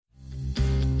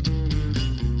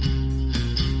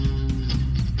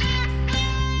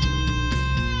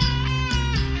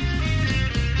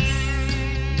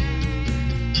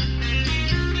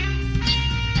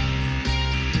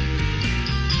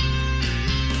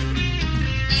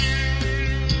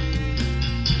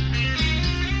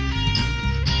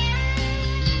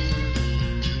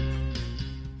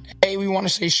want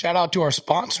to say shout out to our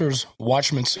sponsors,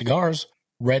 Watchman Cigars,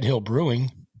 Red Hill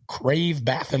Brewing, Crave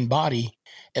Bath and Body,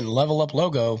 and Level Up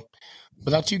Logo.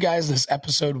 Without you guys, this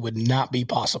episode would not be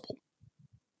possible.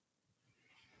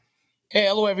 Hey,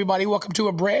 hello, everybody. Welcome to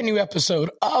a brand new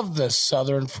episode of the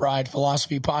Southern Fried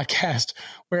Philosophy Podcast,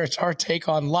 where it's our take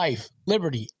on life,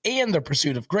 liberty, and the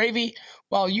pursuit of gravy,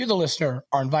 while you, the listener,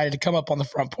 are invited to come up on the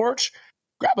front porch,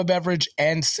 grab a beverage,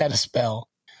 and set a spell.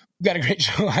 We've got a great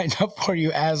show lined up for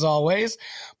you, as always.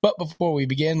 But before we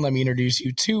begin, let me introduce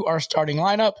you to our starting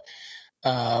lineup.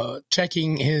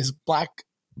 Checking his black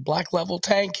level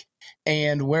tank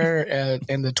and where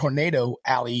in the tornado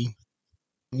alley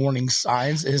warning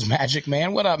signs is Magic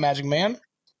Man. What up, Magic Man?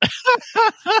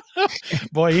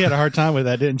 Boy, you had a hard time with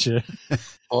that, didn't you?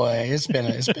 Boy, it's been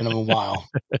a while.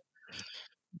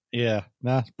 Yeah,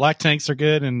 nah, black tanks are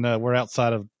good, and we're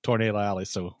outside of Tornado Alley,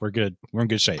 so we're good. We're in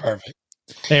good shape. Perfect.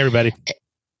 Hey, everybody.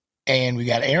 And we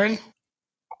got Aaron.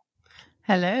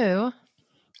 Hello.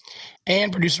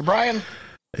 And producer Brian.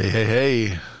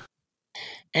 Hey.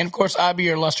 And, of course, I'll be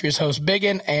your illustrious host,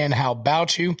 Biggin. And how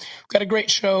about you? We've got a great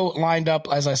show lined up,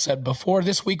 as I said before.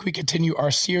 This week, we continue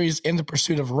our series in the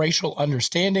pursuit of racial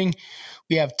understanding.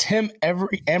 We have Tim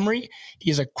Emery.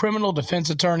 He's a criminal defense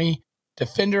attorney,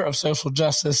 defender of social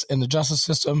justice in the justice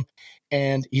system,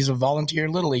 and he's a volunteer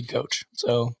Little League coach.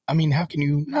 So, I mean, how can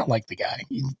you not like the guy?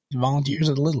 He volunteers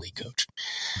as a Little League coach.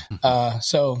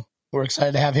 So we're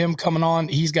excited to have him coming on.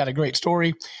 He's got a great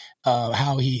story,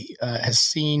 how he has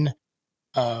seen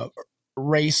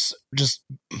race just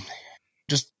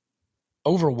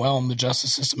overwhelm the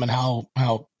justice system and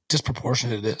how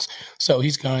disproportionate it is. So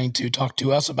he's going to talk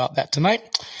to us about that tonight.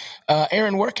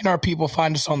 Aaron, where can our people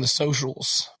find us on the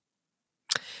socials?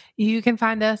 You can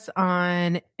find us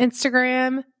on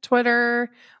Instagram,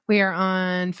 Twitter. We are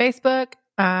on Facebook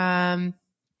and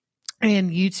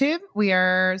YouTube. We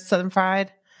are Southern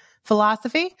Fried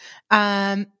Philosophy.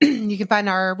 You can find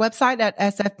our website at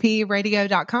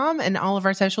sfpradio.com, and all of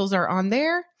our socials are on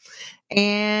there.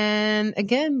 And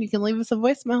again, you can leave us a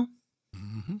voicemail.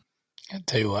 Mm-hmm. I'll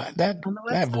tell you what,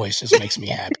 that voice just makes me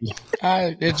happy.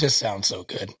 It just sounds so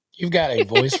good. You've got a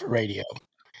voice for radio,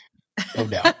 no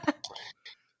doubt.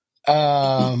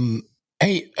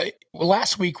 Hey,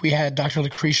 last week we had Dr.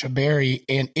 Lucretia Berry,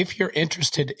 and if you're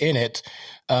interested in it,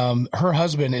 her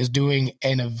husband is doing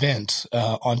an event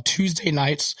on Tuesday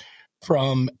nights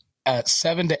from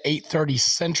 7 to 8:30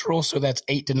 Central, so that's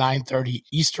 8 to 9:30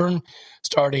 Eastern,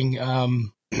 starting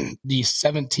the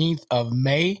 17th of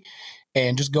May,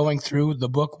 and just going through the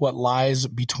book, What Lies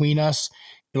Between Us.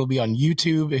 It'll be on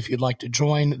YouTube. If you'd like to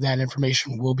join, that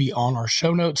information will be on our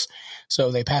show notes.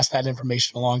 So they passed that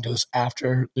information along to us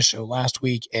after the show last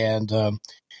week, and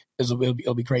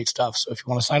it'll be great stuff. So if you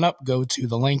want to sign up, go to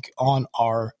the link on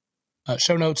our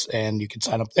show notes, and you can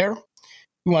sign up there.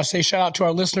 We want to say shout out to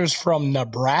our listeners from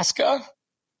Nebraska.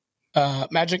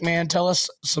 Magic Man, tell us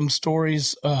some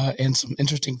stories and some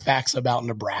interesting facts about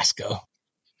Nebraska. All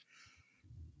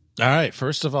right.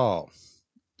 First of all,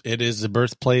 it is the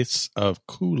birthplace of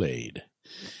Kool-Aid.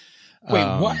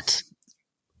 Wait, what?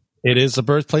 It is the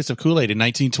birthplace of Kool-Aid. In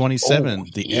 1927,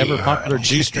 the ever-popular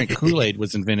juice drink Kool-Aid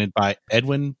was invented by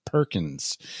Edwin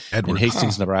Perkins in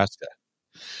Hastings, Nebraska.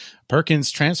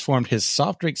 Perkins transformed his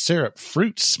soft drink syrup,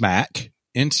 Fruit Smack,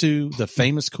 into the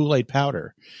famous Kool-Aid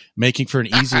powder, making for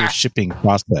an easier shipping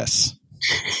process.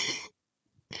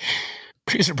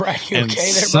 Producer Brian, you and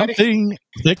okay there, buddy? Something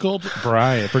tickled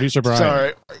Brian. Producer Brian.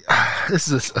 Sorry, this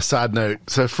is a side note.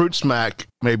 So Fruit Smack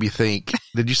made me think,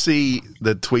 did you see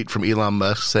the tweet from Elon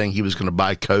Musk saying he was going to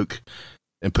buy Coke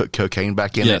and put cocaine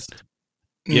back in it?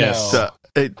 Yes. So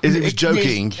it was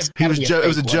joking. It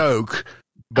was a joke,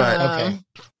 but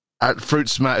Fruit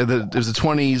Smack, it was the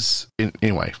 20s.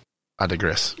 Anyway, I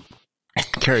digress.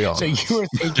 Carry on. So you were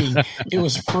thinking it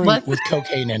was fruit with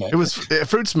cocaine in it. It was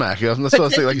Fruit Smack. I'm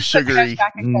supposed to say like a sugary.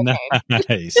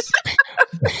 Nice.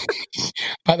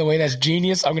 By the way, that's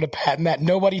genius. I'm going to patent that.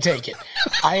 Nobody take it.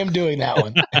 I am doing that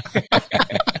one.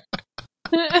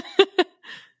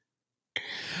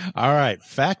 All right.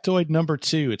 Factoid number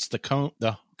 2. It's the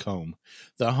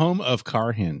home of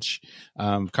Carhenge.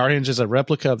 Carhenge is a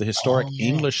replica of the historic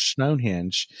English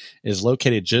Stonehenge. It is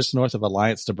located just north of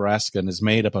Alliance, Nebraska, and is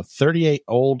made up of 38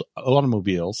 old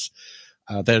automobiles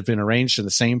that have been arranged in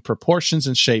the same proportions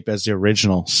and shape as the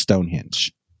original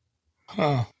Stonehenge.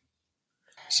 Huh.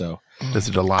 So, does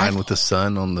it align with the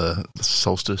sun on the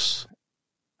solstice?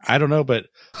 I don't know, but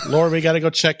Laura, we got to go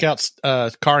check out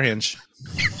Carhenge.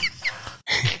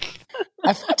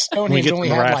 I thought Stonehenge only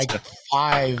had like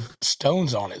 5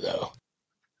 stones on it, though.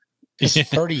 It's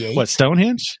 38. What,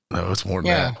 Stonehenge? No, it's more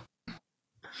than that.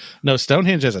 No,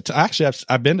 Stonehenge actually,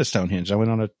 I've been to Stonehenge. I went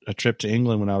on a trip to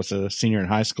England when I was a senior in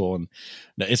high school, and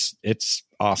it's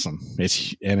awesome.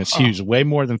 It's huge, way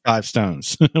more than 5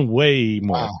 stones, way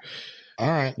more. Wow. All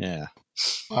right. Yeah.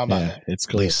 How about that? It's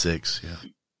cool. At least 6. Yeah.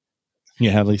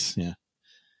 Yeah, at least. Yeah.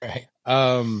 Right.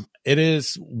 It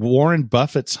is Warren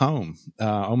Buffett's home.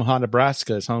 Omaha,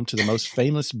 Nebraska is home to the most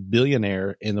famous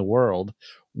billionaire in the world,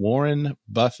 Warren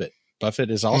Buffett. Buffett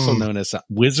is also known as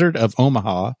Wizard of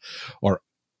Omaha or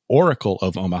Oracle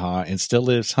of Omaha, and still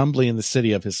lives humbly in the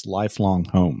city of his lifelong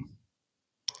home.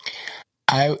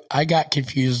 I got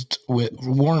confused with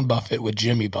Warren Buffett with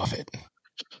Jimmy Buffett.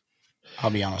 I'll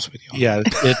be honest with you. Yeah,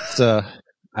 it's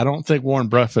I don't think Warren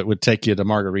Buffett would take you to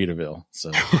Margaritaville.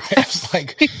 So it's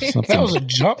like that was a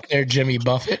jump there, Jimmy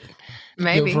Buffett.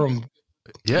 Maybe.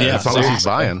 That's all he's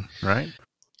buying, right?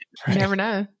 You never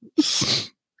know.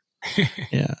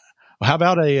 Yeah. Well, how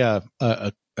about a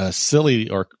silly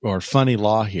or funny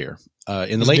law here?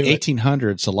 In the late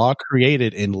 1800s, a law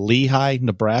created in Lehi,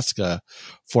 Nebraska,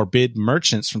 forbid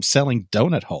merchants from selling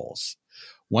donut holes.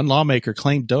 One lawmaker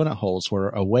claimed donut holes were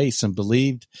a waste and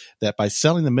believed that by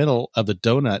selling the middle of the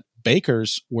donut,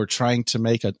 bakers were trying to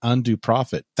make an undue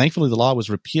profit. Thankfully, the law was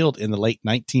repealed in the late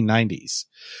 1990s.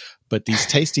 But these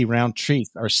tasty round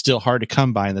treats are still hard to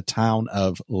come by in the town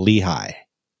of Lehi.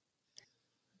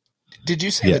 Did you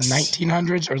say the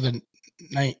 1900s or the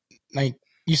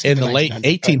you said in the late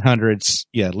 1800s?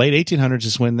 Yeah, late 1800s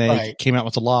is when they came out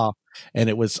with the law, and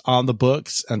it was on the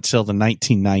books until the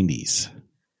 1990s.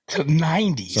 The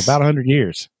 90s. So about 100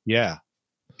 years. Yeah.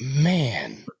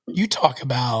 Man, you talk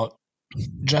about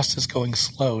justice going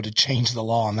slow to change the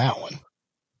law on that one.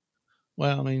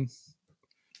 Well, I mean,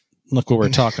 look what we're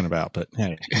talking about, but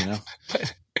hey, you know.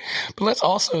 But let's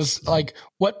also, like,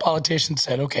 what politician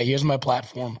said, okay, here's my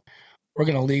platform. We're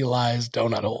going to legalize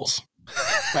donut holes.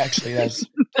 Actually,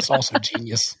 that's also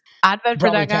genius. I'd vote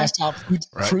for that guy. Passed out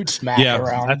fruit smack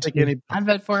around. I think I'd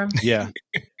vote for him. Yeah.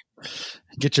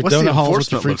 Get your donut holes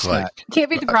with your fruit smack. Can't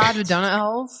be deprived of donut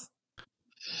holes.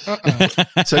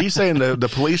 So you saying the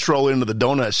police roll into the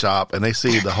donut shop and they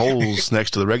see the holes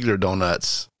next to the regular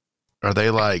donuts? Are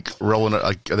they like rolling?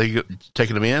 Like, are they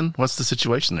taking them in? What's the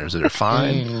situation there? Is it a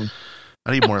fine?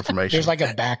 I need more information. There's like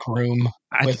a back room.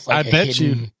 With like I bet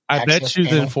you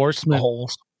the enforcement.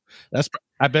 Holes.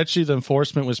 I bet you the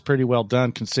enforcement was pretty well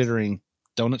done considering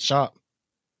donut shop.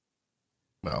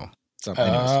 Well. Okay.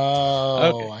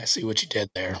 I see what you did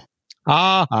there.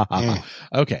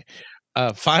 Okay.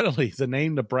 Finally, the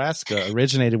name Nebraska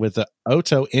originated with the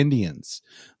Oto Indians.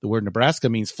 The word Nebraska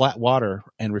means flat water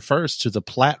and refers to the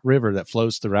Platte River that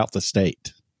flows throughout the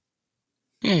state.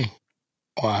 Well,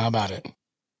 how about it?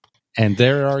 And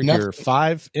there are your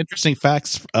 5 interesting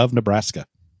facts of Nebraska.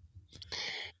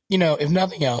 You know, if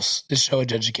nothing else, this show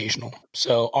is educational.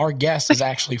 So our guest is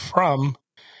actually from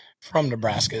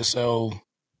Nebraska. So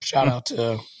shout out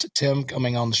to Tim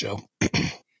coming on the show.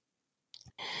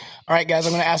 All right, guys,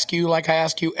 I'm going to ask you, like I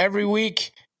ask you every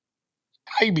week,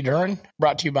 how you be doing?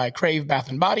 Brought to you by Crave Bath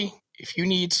 & Body. If you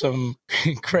need some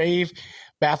Crave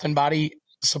Bath & Body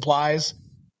supplies,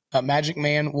 Magic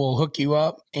Man will hook you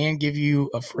up and give you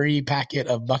a free packet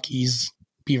of Buc-ee's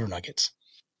Beaver Nuggets.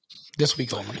 This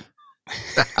week only.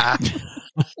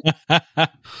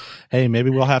 Hey, maybe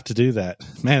we'll have to do that.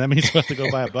 Man, that means we'll have to go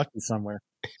buy a Buc-ee somewhere.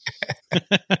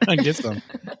 And get some.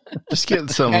 Just get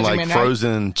some like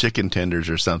frozen chicken tenders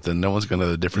or something. No one's gonna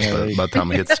know the difference by the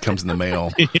time it comes in the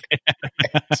mail.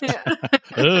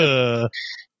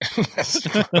 That's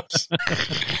gross.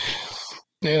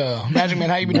 Yeah, Magic Man,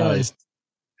 how you been doing?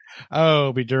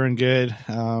 Oh, be doing good.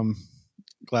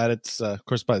 Glad it's of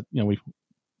course, but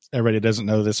everybody doesn't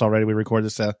know this already. We record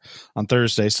this on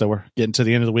Thursday, so we're getting to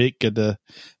the end of the week. Good to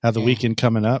have the weekend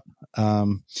coming up.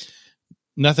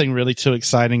 Nothing really too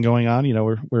exciting going on.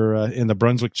 We're in the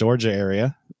Brunswick, Georgia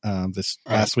area this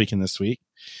last week and this week.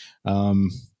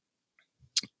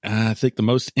 I think the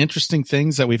most interesting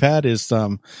things that we've had is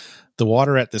the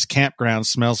water at this campground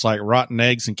smells like rotten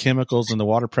eggs and chemicals, and the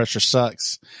water pressure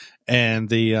sucks. And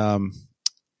the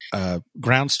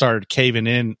ground started caving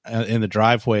in the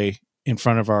driveway in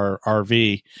front of our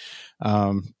RV,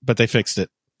 but they fixed it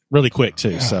really quick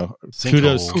too. So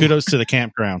kudos to the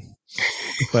campground.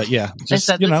 But yeah, just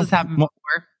this has happened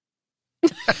before.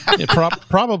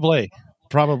 Probably,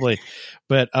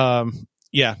 but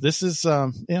this is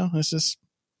it's just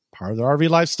part of the RV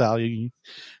lifestyle. You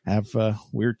have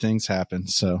weird things happen.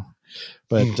 So,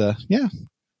 but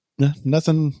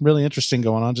nothing really interesting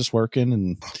going on. Just working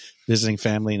and visiting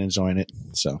family and enjoying it.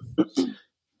 So there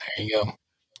you go.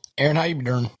 Aaron, how you been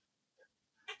doing?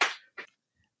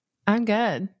 I'm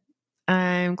good.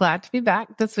 I'm glad to be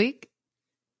back this week.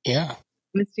 Yeah.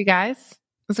 Missed you guys.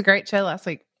 It was a great show last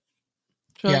week.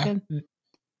 It's really good.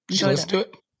 Did you listen to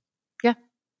it? Yeah.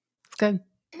 It's good.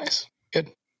 Nice.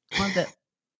 Good. Loved it.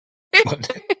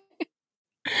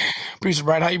 Producer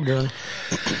Brian, how you doing?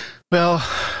 Well,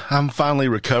 I'm finally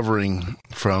recovering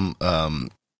from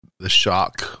the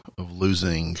shock of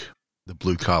losing the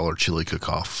blue collar chili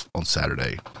cook-off on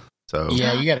Saturday. So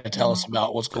yeah, you got to tell us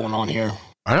about what's going on here.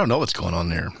 I don't know what's going on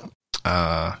there.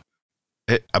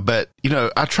 But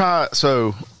I try.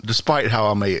 So despite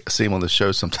how I may seem on the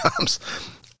show sometimes,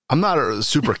 I'm not a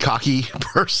super cocky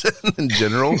person in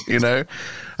general.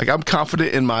 Like I'm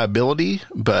confident in my ability,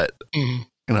 but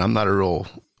I'm not a real.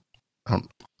 I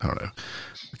don't know.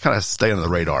 I kind of stay on the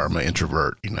radar. I'm an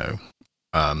introvert,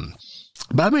 but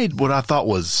I made what I thought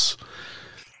was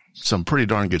some pretty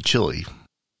darn good chili.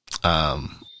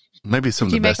 Maybe some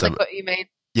of the best. Like what you made?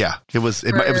 Yeah, it was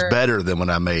better than what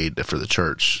I made for the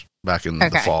church back in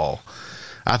the fall,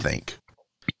 I think.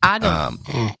 I don't.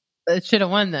 It should have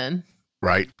won then.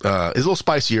 Right. It's a little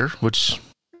spicier, which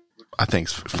I think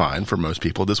is fine for most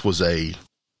people. This was a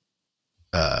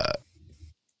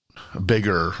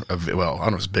bigger, well, I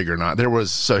don't know if it's bigger or not.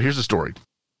 So here's the story.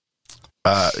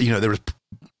 There was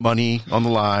money on the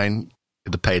line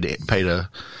to pay to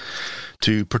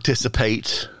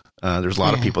participate. There's a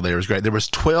lot of people there. It was great. There was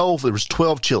 12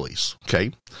 chilies.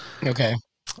 Okay.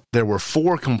 There were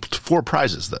four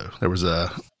prizes though. There was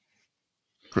a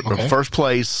first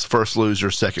place, first loser,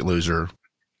 second loser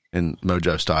in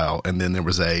Mojo style. And then there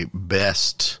was a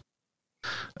best,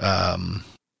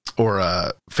 or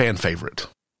a fan favorite.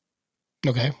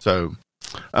 Okay. So,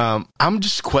 I'm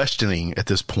just questioning at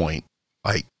this point,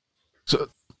 so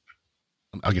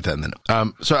I'll get to that in a minute.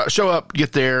 So I show up,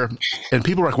 get there, and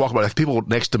people are walking by, people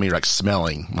next to me are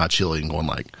smelling my chili and going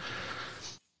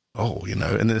oh, and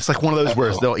then it's one of those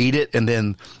where they'll eat it, and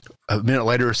then a minute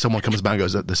later, someone comes by and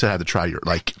goes, they said I had to try your,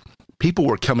 people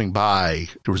were coming by,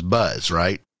 there was buzz,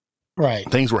 right? Right.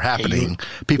 Things were happening.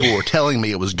 People were telling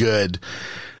me it was good.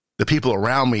 The people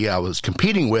around me I was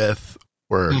competing with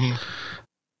were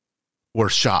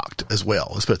shocked as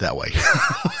well. Let's put it that way.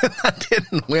 I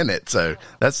didn't win it, so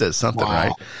that says something,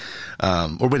 right?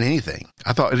 Or win anything.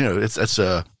 I thought,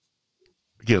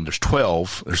 again, there's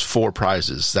 12. There's 4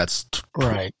 prizes. That's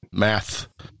right. Math.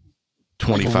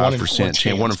 25%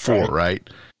 chance. 1 in 4, right?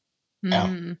 Yeah.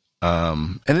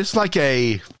 And it's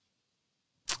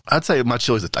I'd say my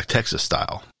chili is like Texas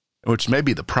style, which may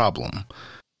be the problem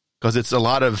because it's a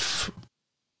lot of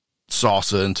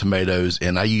salsa and tomatoes,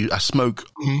 and I smoke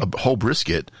a whole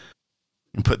brisket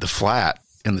and put the flat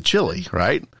in the chili,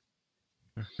 right?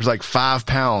 There's 5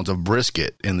 pounds of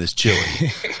brisket in this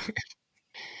chili.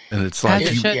 And it's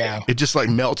it just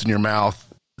melts in your mouth.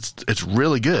 It's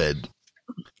really good.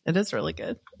 It is really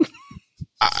good.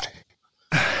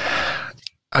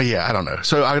 I don't know.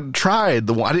 So I tried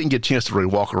the one. I didn't get a chance to really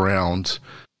walk around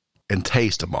and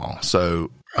taste them all. So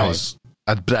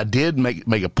but I did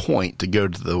make a point to go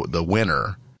to the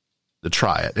winner to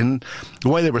try it. And the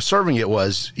way they were serving it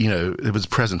was, it was a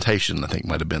presentation. I think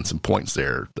might have been some points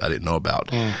there I didn't know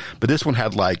about. But this one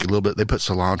had a little bit, they put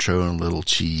cilantro and a little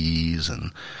cheese,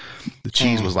 and the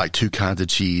cheese was 2 kinds of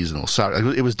cheese, and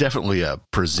it was definitely a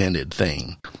presented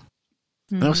thing.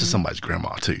 And it was just somebody's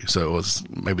grandma too. So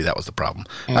maybe that was the problem.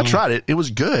 I tried it. It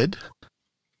was good.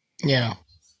 Yeah.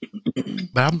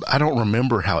 But I don't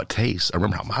remember how it tastes. I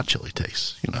remember how my chili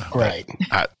tastes, Right.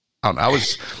 I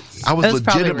was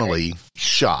legitimately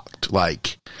shocked.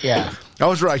 Yeah. I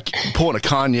was pulling a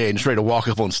Kanye and just ready to walk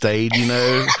up on stage,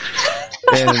 And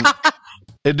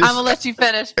it just, I'm gonna let you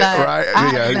finish that. Right?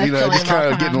 Yeah, just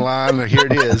kind of get in line. Here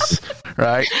it is.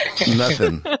 Right?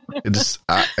 Nothing.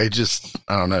 I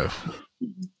don't know.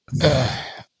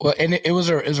 Well, and it was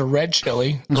a red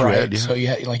chili, right? Red, yeah. So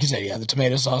like you said, the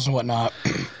tomato sauce and whatnot.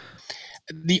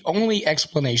 The only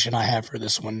explanation I have for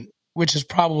this one, which is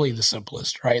probably the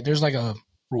simplest, right? There's a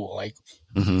rule,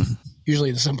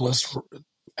 usually the simplest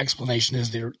explanation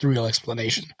is the real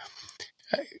explanation.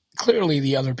 Clearly,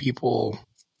 the other people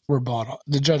were bought off.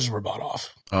 The judges were bought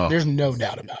off. Oh. There's no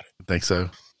doubt about it. I think so.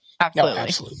 Absolutely. No,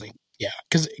 absolutely. Yeah,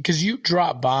 because you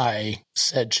drop by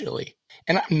said chili.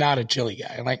 And I'm not a chili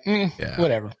guy. I'm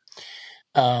whatever.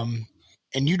 And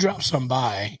you dropped some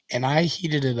by, and I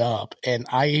heated it up, and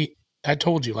I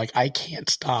told you, I can't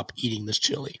stop eating this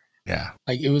chili. Yeah.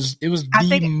 It was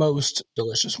the most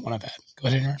delicious one I've had. Go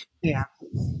ahead, Henry. Yeah.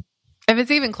 If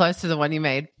it's even close to the one you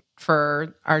made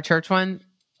for our church one,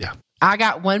 yeah, I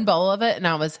got one bowl of it, and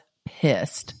I was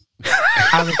pissed.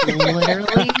 I was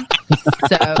literally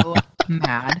so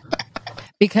mad.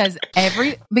 because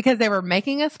they were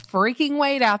making us freaking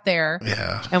wait out there.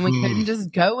 Yeah. And we couldn't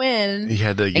just go in. You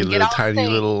had to get a little tiny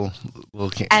little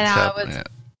and I was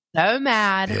so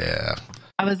mad. Yeah.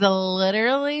 I was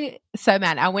literally so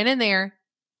mad. I went in there.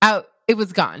 It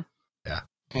was gone. Yeah.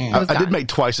 I did make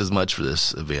twice as much for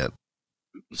this event.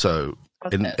 So,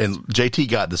 and JT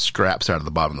got the scraps out of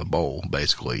the bottom of the bowl,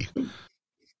 basically,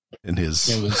 in his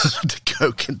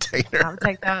to-go container. I'll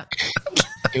take that.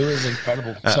 It was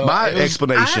incredible.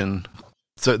 Explanation.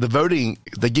 So the voting,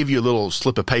 they give you a little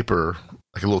slip of paper,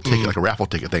 like a little ticket, like a raffle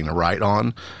ticket thing to write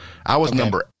on. I was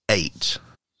number 8.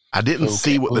 I didn't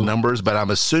see what the numbers, but I'm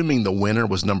assuming the winner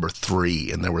was number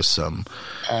 3, and there was some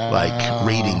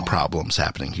reading problems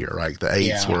happening here. Like the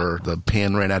 8s were the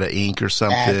pen ran out of ink or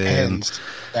something.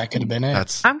 That could have been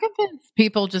it. I'm convinced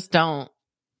people just don't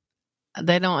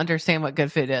understand what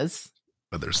good food is.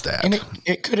 But there's that. And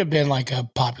it could have been like a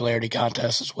popularity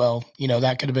contest as well. You know,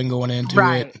 that could have been going into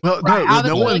it. Well,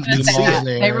 no one could see it.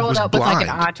 They rolled up with like an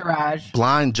entourage.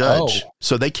 Blind judge.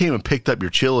 So they came and picked up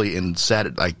your chili and sat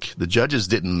it. Like the judges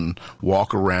didn't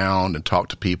walk around and talk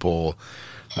to people.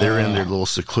 They're in their little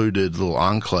secluded little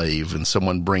enclave, and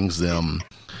someone brings them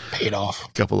paid off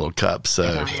a couple little cups.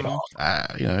 So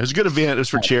it was a good event. It was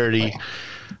for charity.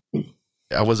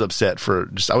 I was upset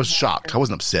I was shocked. I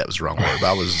wasn't upset, was the wrong word, but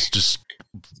I was just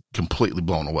completely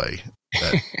blown away.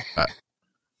 I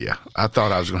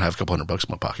thought I was going to have a couple $100 in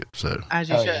my pocket. So as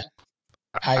you should.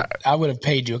 I would have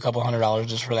paid you a couple $100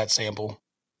 just for that sample.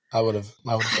 I would have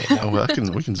paid that. Well,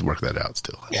 we can work that out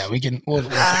still. Yeah, we can.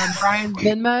 Brian's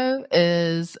Venmo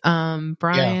is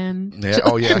Brian. Yeah.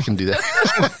 Oh yeah, I can do that.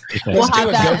 We'll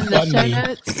have that in the show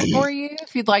notes for you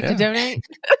if you'd like to donate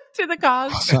to the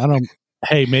cause.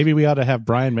 Hey, maybe we ought to have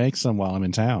Brian make some while I'm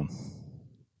in town.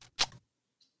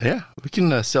 Yeah, we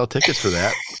can sell tickets for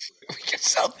that. We can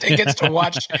sell tickets to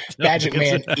watch Magic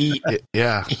Man eat.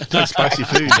 Yeah, like spicy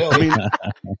food. I mean,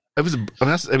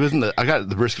 I got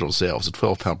the brisket on sale. It was a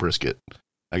 12-pound brisket.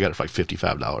 I got it for like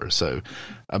 $55. So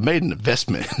I made an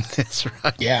investment. That's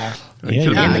right. Yeah.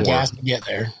 And the gas to get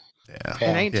there.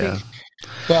 Yeah.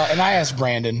 Well, and I asked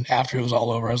Brandon after it was all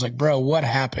over. I was like, "Bro, what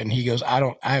happened?" He goes,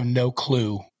 I have no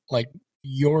clue. Like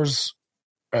yours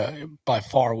by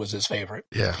far was his favorite.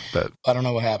 Yeah, but I don't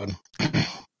know what happened.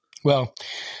 Well,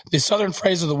 the Southern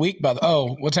phrase of the week,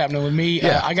 what's happening with me?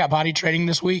 Yeah. I got potty training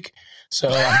this week, so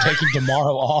I'm taking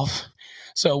tomorrow off.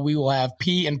 So we will have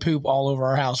pee and poop all over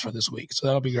our house for this week. So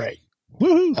that'll be great.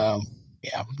 Woohoo!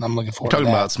 Yeah, I'm looking forward to that.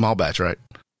 Talking about small batch, right?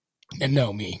 And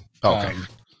no, me. Okay.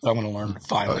 I'm going to learn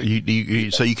finally.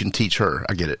 So you can teach her.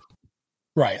 I get it.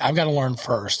 Right. I've got to learn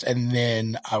first, and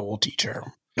then I will teach her.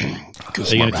 So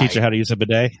you're going to teach her how to use a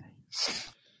bidet?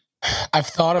 I've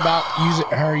thought about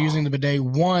using the bidet.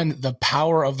 One, the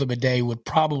power of the bidet would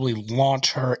probably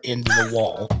launch her into the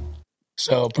wall.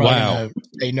 So probably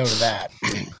they know to that.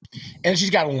 And she's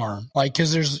got to learn. Like,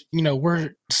 because there's,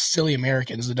 we're silly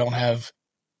Americans that don't have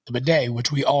the bidet,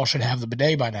 which we all should have the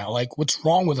bidet by now. Like, what's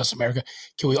wrong with us, America?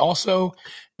 Can we also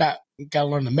got to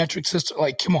learn the metric system?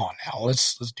 Like, come on now.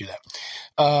 Let's do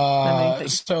that.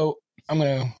 So I'm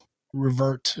going to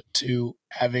revert to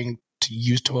having to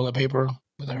use toilet paper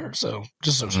with her, so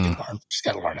just so she can learn. She's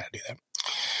got to learn how to do that.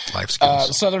 Life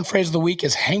skills. Southern phrase of the week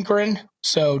is hankering.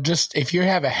 So just if you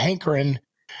have a hankering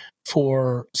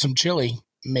for some chili,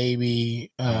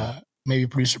 maybe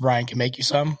producer Brian can make you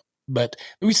some. But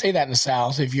we say that in the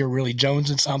South if you're really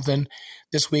jonesing something.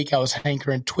 This week I was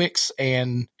hankering Twix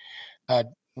and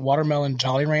watermelon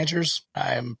Jolly Ranchers.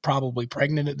 I'm probably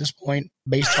pregnant at this point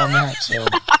based on that. So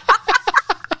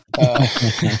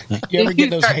you ever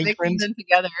get those hankerings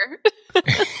together?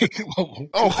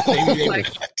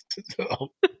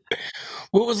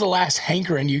 What was the last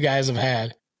hankering you guys have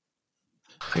had?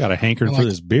 I got a hankering for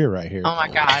this beer right here. Oh my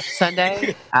gosh.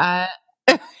 Sunday,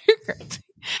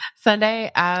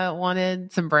 I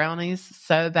wanted some brownies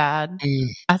so bad.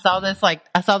 I saw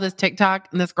this TikTok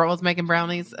and this girl was making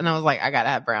brownies and I was like, I gotta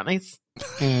have brownies.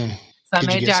 So I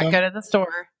made Jack go to the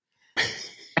store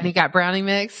and he got brownie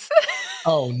mix.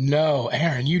 Oh no,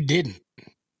 Aaron, you didn't.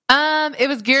 It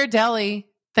was Ghirardelli.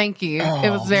 Thank you. It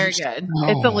was very good.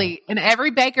 It's elite. And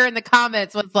every baker in the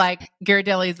comments was like,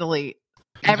 Ghirardelli's elite.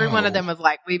 Every one of them was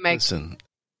like, we make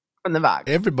from the box.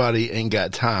 Everybody ain't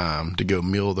got time to go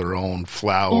mill their own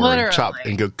flour and chop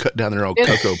and go cut down their own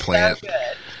cocoa plant. So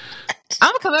I'm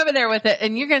going to come over there with it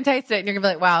and you're going to taste it and you're going to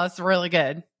be like, wow, it's really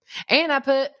good. And I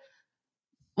put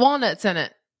walnuts in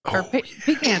it or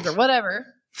pecans or whatever.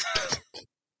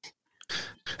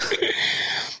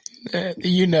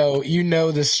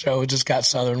 This show just got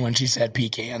Southern when she said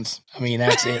pecans. I mean,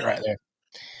 that's it right there.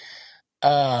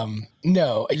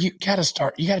 No, you got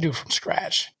to do it from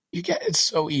scratch. It's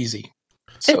so easy.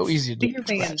 So easy to do from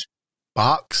scratch.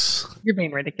 Box. You're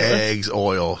being ridiculous. Eggs,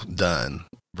 oil, done.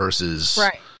 Versus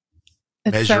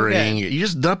It's measuring. So you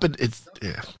just dump it. And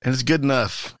it's good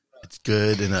enough. It's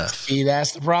good enough. See,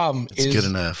 that's the problem. It's good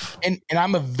enough. And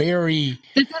I'm a very...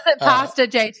 This isn't pasta,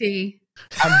 JT.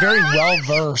 I'm very well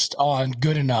versed on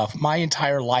good enough. My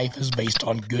entire life is based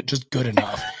on just good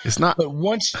enough. It's not. But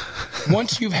once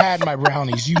you've had my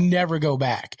brownies, you never go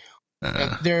back.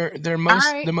 They're the most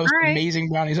amazing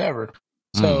brownies ever.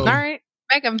 So all right,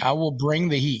 make them. I will bring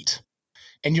the heat,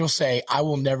 and you'll say I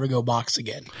will never go box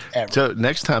again. Ever. So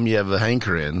next time you have a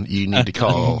hankering, you need to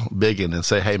call Biggin and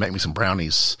say, "Hey, make me some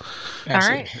brownies." All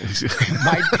right.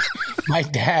 my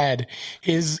dad,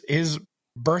 his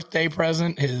birthday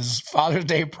present, his Father's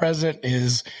Day present,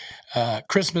 his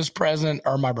Christmas present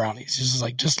are my brownies. He's just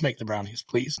like, just make the brownies,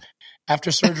 please.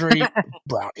 After surgery,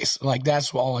 brownies. Like,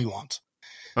 that's all he wants.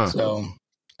 So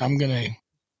I'm going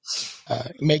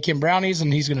to make him brownies,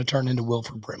 and he's going to turn into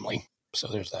Wilford Brimley. So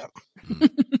there's that.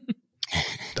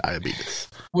 Diabetes.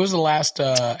 What was the last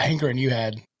hankering you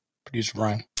had, Producer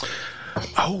Brian?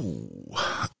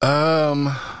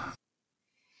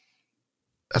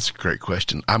 That's a great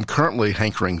question. I'm currently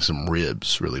hankering some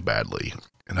ribs really badly,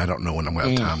 and I don't know when I'm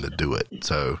going to have time to do it.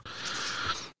 So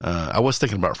I was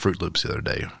thinking about Fruit Loops the other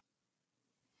day,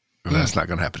 and that's not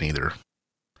going to happen either.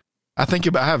 I think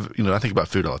about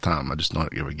food all the time. I just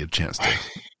don't ever get a chance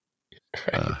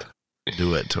to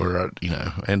do it, or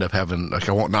end up having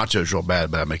I want nachos real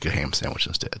bad, but I make a ham sandwich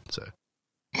instead. So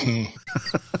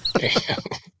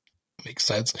makes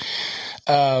sense.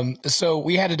 So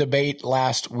we had a debate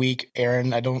last week,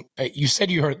 Aaron. You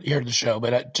said you heard the show,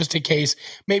 but just in case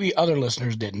maybe other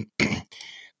listeners didn't,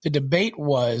 the debate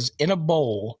was in a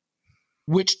bowl.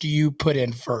 Which do you put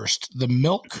in first, the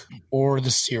milk or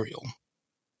the cereal?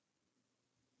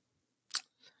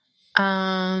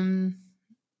 The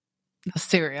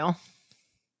cereal.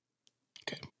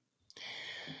 Okay.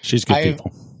 She's good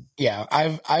people. Yeah,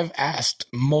 I've asked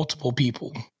multiple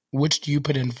people, which do you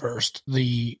put in first,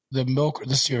 the milk or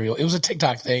the cereal? It was a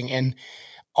TikTok thing, and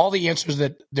all the answers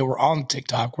that were on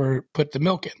TikTok were put the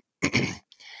milk in.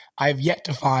 I've yet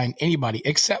to find anybody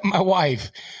except my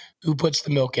wife who puts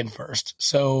the milk in first.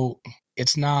 So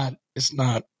it's not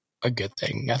a good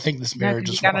thing. I think this marriage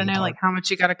is. You got to know like how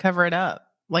much you got to cover it up.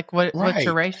 Like what's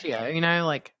your ratio?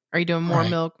 Like are you doing more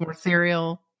milk, more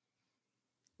cereal?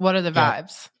 What are the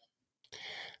vibes?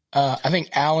 I think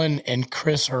Alan and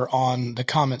Chris are on the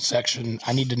comment section.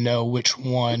 I need to know which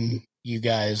one you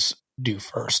guys do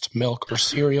first, milk or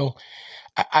cereal.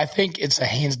 I think it's a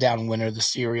hands down winner, the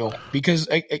cereal, because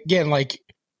again, like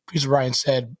Chris Ryan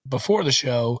said before the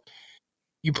show,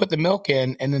 you put the milk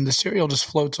in and then the cereal just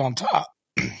floats on top,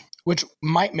 which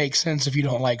might make sense if you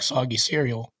don't like soggy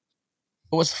cereal.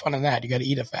 But what's the fun in that? You got to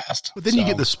eat it fast. But then you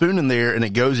get the spoon in there and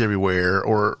it goes everywhere,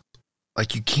 or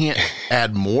like you can't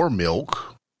add more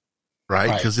milk.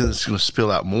 Right? Because then it's going to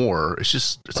spill out more.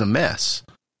 It's a mess.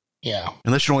 Yeah.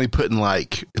 Unless you're only putting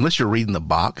unless you're reading the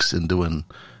box and doing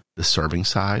the serving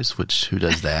size, which who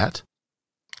does that?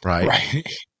 Right?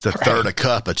 It's a third a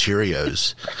cup of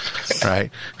Cheerios.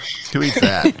 Right? Who eats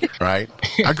that? Right?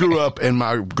 I grew up and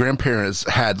my grandparents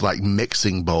had like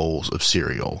mixing bowls of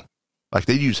cereal. Like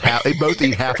they both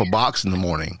eat half a box in the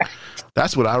morning.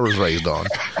 That's what I was raised on.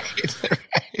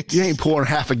 You ain't pouring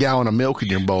half a gallon of milk in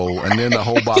your bowl and then a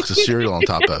whole box of cereal on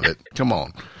top of it. Come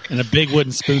on. And a big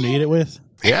wooden spoon to eat it with?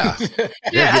 Yeah.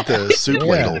 Get the soup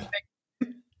ladle.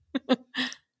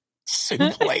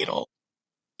 Soup ladle.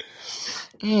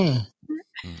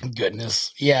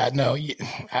 Goodness. Yeah, no,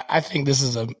 I think this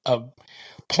is a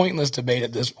pointless debate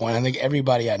at this point. I think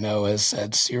everybody I know has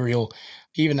said cereal.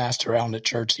 I even asked around at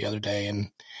church the other day, and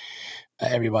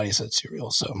everybody said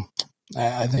cereal. So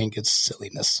I think it's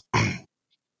silliness.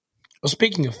 Well,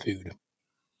 speaking of food,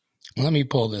 let me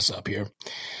pull this up here.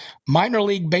 Minor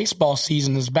League Baseball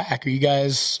season is back. Are you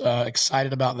guys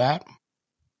excited about that?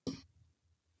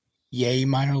 Yay,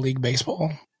 Minor League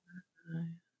Baseball.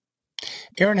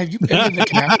 Aaron, have you been to the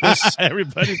Kannapolis?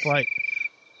 Everybody's like,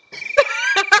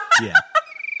 yeah,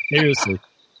 seriously.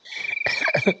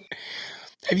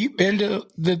 Have you been to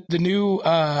the new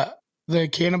the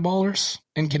Cannonballers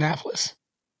in Kannapolis?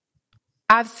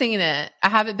 I've seen it. I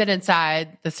haven't been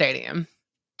inside the stadium.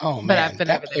 Oh man, but I've been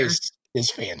that over place is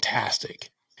fantastic.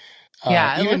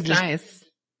 Yeah, it looks nice.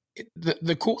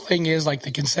 The cool thing is, like,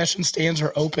 the concession stands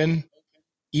are open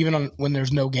even when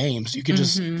there's no games. You could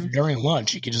just during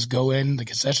lunch, you could just go in the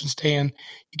concession stand.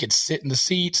 You could sit in the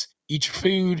seats, eat your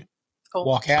food,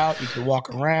 walk out. You could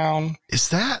walk around. Is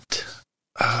that?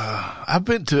 I've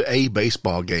been to a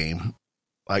baseball game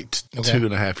like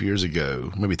 2.5 years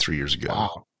ago, maybe 3 years ago.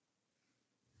 Wow.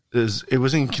 It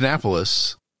was in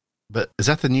Kannapolis, but is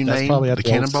that the new That's name? probably at The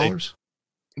the old Cannonballers?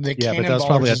 The Yeah, but that was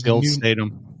probably at the old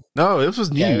stadium. No, it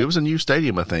was new. Yeah. It was a new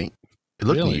stadium, I think. It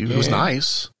looked Really? new. It was Yeah.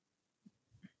 nice.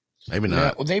 Maybe Yeah,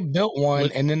 not. well, they built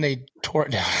one and then they tore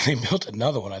it down. They built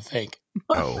another one, I think.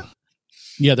 Oh,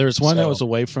 Yeah, there was one that So- was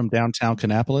away from downtown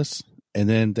Kannapolis, and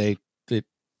then they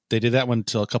did that one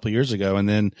until a couple of years ago, and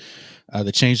then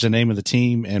they changed the name of the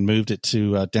team and moved it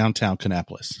to downtown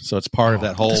Kannapolis. So it's part of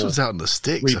that whole. This was out in the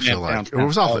sticks. I feel revamped like downtown. it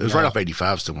was off. Oh, It was yeah. right off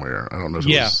 85 somewhere. I don't know if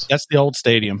it Yeah, was. that's the old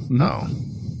stadium. Mhm.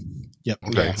 Oh, Yep.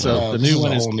 okay. Yeah. So the this new is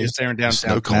one a is whole new- there in The downtown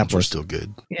snow cones were Kannapolis. still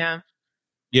good. Yeah.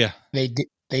 Yeah.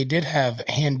 They did have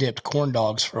hand dipped corn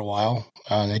dogs for a while.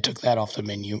 They took that off the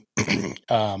menu.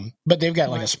 But they've got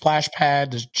like a splash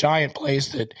pad, this giant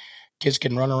place that kids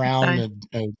can run around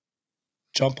and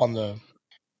jump on the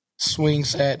swing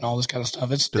set and all this kind of stuff.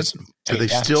 It's Do they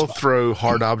fantastic still spot. throw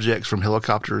hard objects from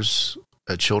helicopters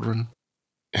at children?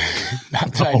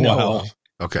 Not that I Oh, know wow. of.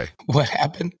 Okay. What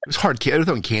happened? It's hard. They're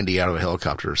throwing candy out of a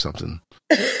helicopter or something.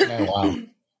 Oh, wow. Like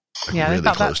Yeah, they really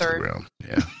thought that close to the through. ground.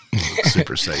 Yeah.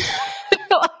 Super safe.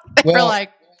 We're Well-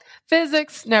 like,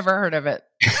 physics, never heard of it.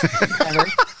 Never.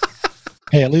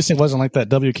 Hey, at least it wasn't like that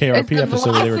WKRP It's the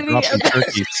episode where they were velocity dropping of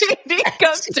turkeys. it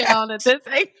comes down at this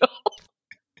angle.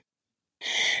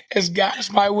 As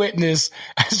God's my witness,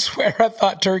 I swear I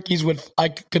thought turkeys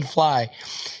could fly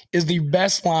is the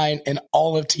best line in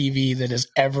all of TV that has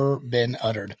ever been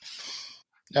uttered.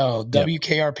 Oh,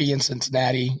 WKRP in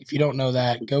Cincinnati. If you don't know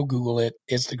that, go Google it.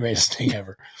 It's the greatest thing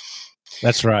ever.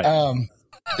 That's right.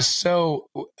 So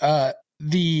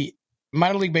the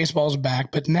minor league baseball is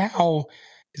back, but now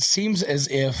it seems as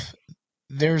if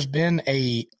there's been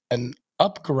an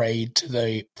upgrade to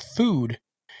the food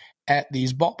at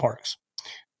these ballparks.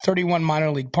 31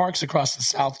 minor league parks across the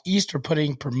Southeast are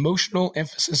putting promotional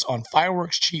emphasis on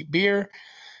fireworks, cheap beer,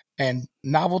 and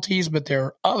novelties, but there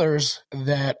are others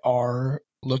that are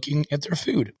looking at their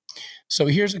food. So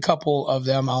here's a couple of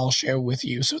them I'll share with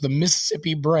you. So the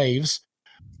Mississippi Braves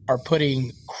are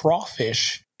putting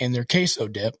crawfish in their queso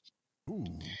dip.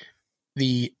 Ooh.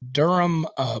 The Durham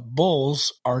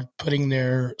Bulls are putting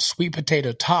their sweet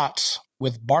potato tots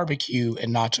with barbecue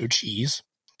and nacho cheese.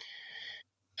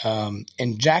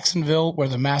 In Jacksonville, where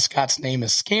the mascot's name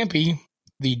is Scampy,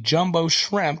 the Jumbo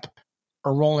Shrimp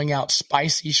are rolling out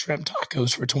spicy shrimp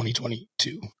tacos for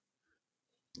 2022.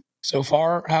 So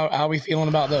far, how are we feeling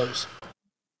about those?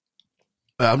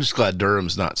 I'm just glad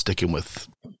Durham's not sticking with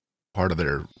part of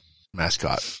their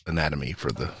mascot anatomy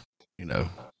for the,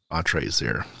 entrees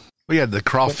there. We had the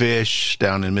crawfish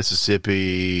down in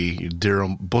Mississippi,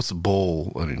 Durham, what's the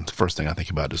bowl? I mean, the first thing I think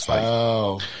about is like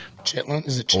Chitlin?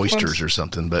 Is it chitlins? oysters or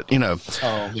something, but,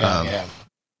 Oh, yeah.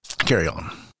 Carry on.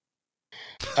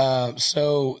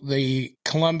 So the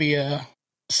Columbia,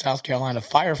 South Carolina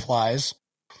Fireflies,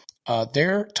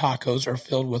 their tacos are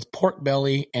filled with pork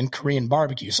belly and Korean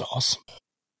barbecue sauce.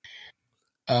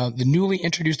 The newly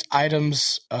introduced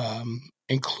items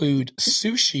include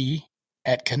sushi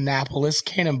at Kannapolis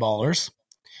Cannonballers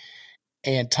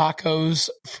and tacos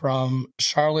from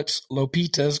Charlotte's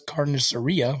Lopita's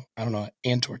Carniceria,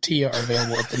 and tortilla are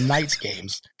available at the Knights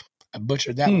games. I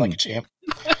butchered that like a champ.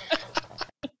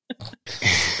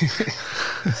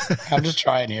 I'm just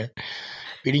trying here.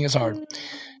 Reading is hard.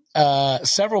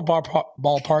 Several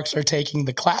ballparks are taking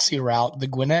the classy route. The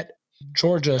Gwinnett,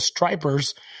 Georgia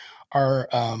Stripers are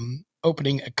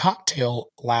opening a cocktail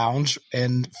lounge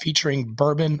and featuring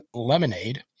bourbon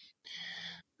lemonade.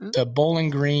 The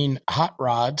Bowling Green Hot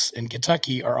Rods in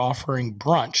Kentucky are offering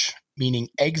brunch, meaning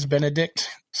eggs Benedict,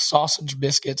 sausage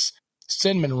biscuits,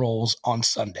 cinnamon rolls on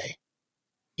Sunday.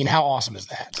 How awesome is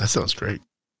that? That sounds great.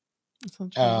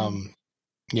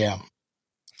 Yeah.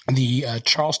 The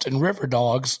Charleston River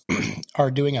Dogs are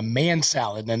doing a man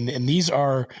salad, and these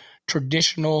are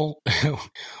traditional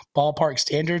ballpark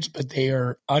standards, but they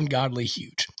are ungodly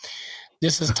huge.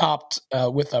 This is topped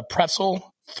with a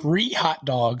pretzel, 3 hot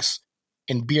dogs,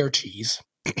 and beer cheese.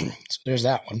 So there's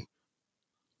that one.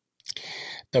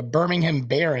 The Birmingham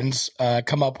Barons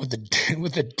come up with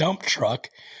a dump truck,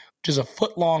 which is a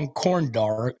foot-long corn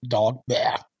dog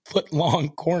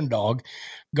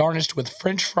garnished with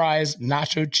French fries,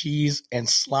 nacho cheese, and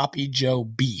sloppy Joe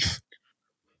beef.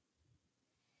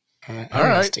 All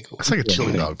right. It's like a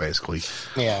chili dog, basically.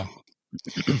 Yeah.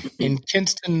 In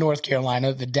Kinston, North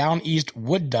Carolina, the Down East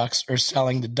Wood Ducks are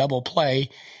selling the double play.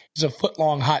 It's a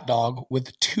foot-long hot dog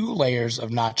with 2 layers of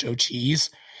nacho cheese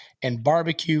and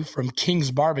barbecue from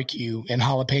King's Barbecue and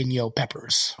jalapeno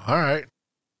peppers. All right.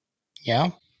 Yeah?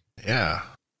 Yeah.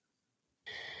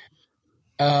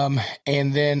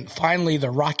 And then finally,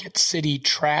 the Rocket City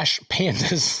Trash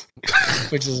Pandas,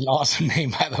 which is an awesome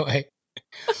name, by the way,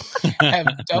 have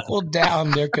doubled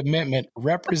down their commitment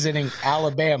representing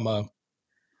Alabama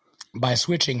by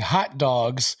switching hot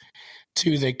dogs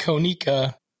to the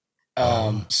Konica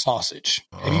sausage.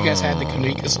 Have you guys had the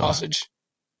Konica sausage?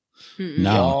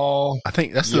 No. I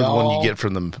think that's the one you get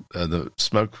from the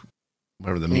smoke,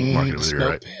 whatever the meat market over there,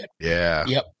 right? Pit. Yeah.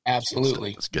 Yep,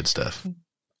 absolutely. It's good stuff.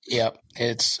 Yep,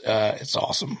 it's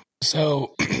awesome.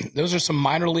 So those are some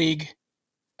minor league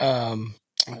ballpark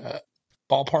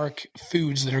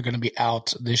foods that are going to be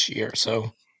out this year.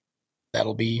 So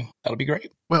that'll be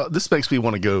great. Well, this makes me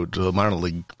want to go to a minor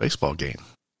league baseball game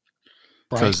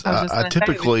because Right. I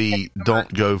typically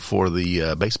don't go for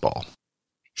the baseball.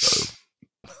 So.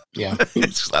 Yeah,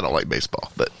 I don't like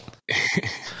baseball, but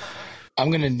I'm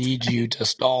going to need you to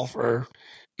stall for a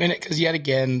minute because yet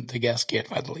again the guest can't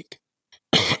find the leak.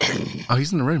 Oh,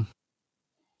 he's in the room.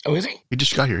 Oh, is he? He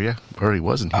just got here, yeah, or he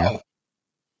wasn't here.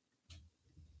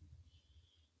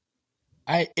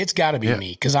 It's got to be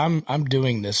me because I'm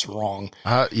doing this wrong.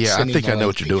 Yeah, I think I know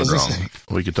what you're doing wrong.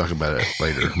 We could talk about it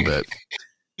later, but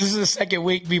this is the second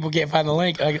week people can't find the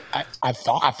link. I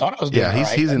thought I was doing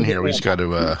he's in here. We just got to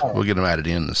we'll get him added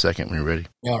in a second when you're ready.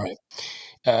 All right,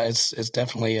 it's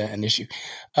definitely an issue.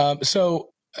 So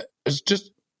it's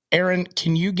just Aaron,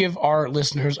 can you give our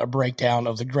listeners a breakdown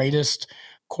of the greatest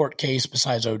court case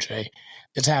besides OJ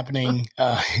that's happening?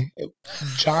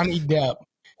 Johnny Depp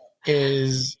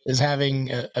is having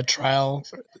a trial.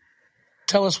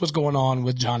 Tell us what's going on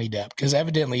with Johnny Depp because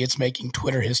evidently it's making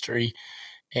Twitter history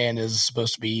and is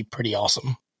supposed to be pretty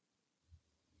awesome.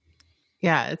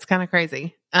 Yeah, it's kind of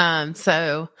crazy.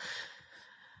 So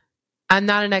I'm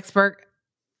not an expert.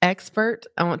 I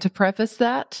want to preface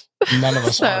that. None of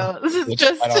us so are. This is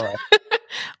just right.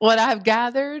 what I've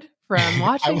gathered from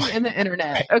watching in the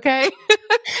internet. Right. Okay.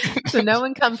 So no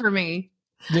one come for me.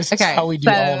 This is how we do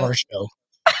all of our show.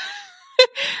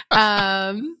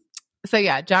 So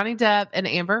yeah, Johnny Depp and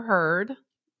Amber Heard.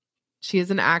 She is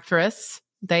an actress.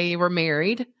 They were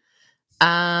married.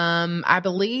 I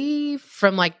believe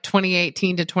from like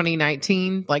 2018 to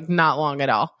 2019, like not long at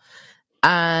all.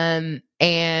 And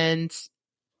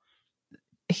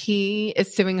he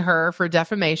is suing her for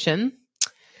defamation.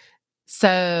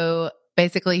 So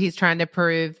basically he's trying to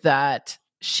prove that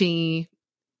she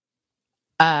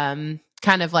kind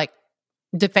of like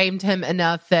defamed him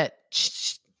enough that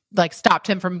like stopped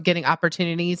him from getting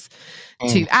opportunities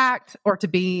to act or to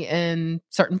be in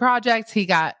certain projects. He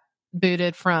got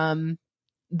booted from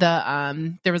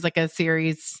the there was like a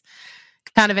series,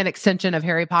 kind of an extension of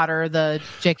Harry Potter, the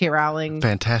J.K. Rowling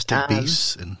Fantastic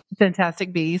Beasts and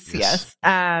Fantastic Beasts, yes.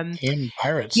 And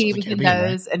Pirates. He was in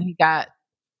those, right? And he got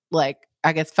like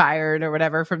I guess fired or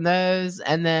whatever from those,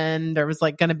 and then there was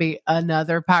like going to be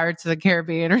another Pirates of the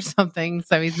Caribbean or something,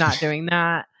 so he's not doing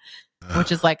that.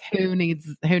 Which is like who needs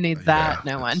that? Yeah,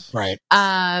 no one. Right.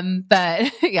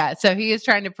 But yeah, so he is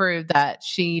trying to prove that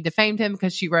she defamed him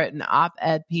because she wrote an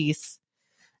op-ed piece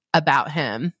about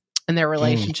him and their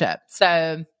relationship.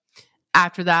 So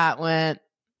after that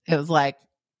it was like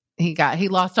he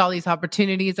lost all these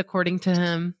opportunities according to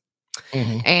him.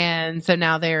 And so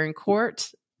now they're in court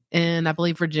in I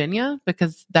believe Virginia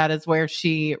because that is where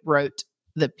she wrote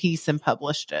the piece and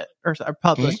published it or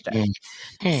published it.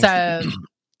 So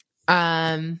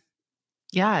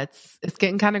yeah, it's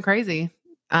getting kind of crazy.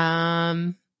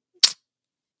 I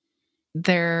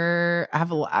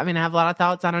have a lot of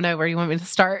thoughts. I don't know where you want me to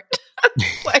start.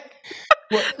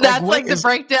 That's like the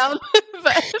breakdown.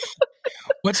 But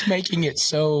what's making it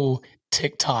so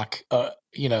TikTok?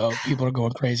 People are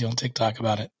going crazy on TikTok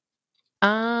about it.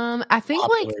 I think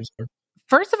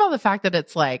first of all, the fact that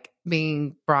it's like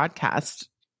being broadcast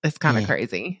is kind of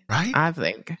crazy, right? I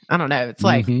think. I don't know. It's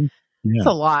like. It's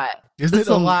a lot. It's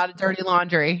a lot of dirty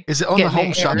laundry. Is it on the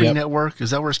Home Shopping Network?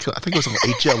 Is that where it's? I think it was on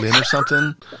HLN or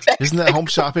something. Isn't that Home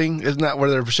Shopping? Isn't that where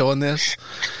they're showing this?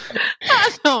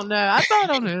 I don't know. I saw it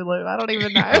on Hulu. I don't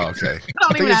even know. Oh, okay.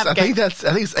 I think it's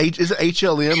is it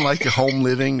HLN like Home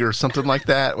Living or something like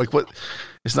that? Like what?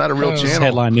 It's not a real channel.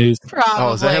 Headline News. Probably.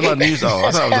 Oh, is that Headline News? Oh,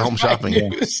 I thought it was Home Shopping.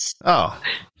 News. Oh,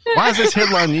 why is this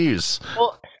Headline News?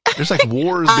 Well, there's like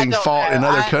wars being fought in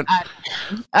other countries.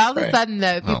 All of a sudden,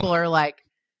 though, people are like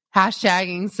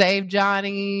hashtagging Save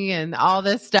Johnny and all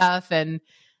this stuff, and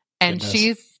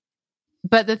she's.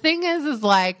 But the thing is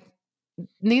like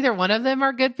neither one of them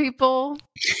are good people.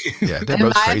 Yeah, they're in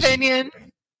both my crazy. opinion,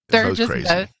 they're both just crazy.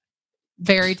 both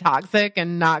very toxic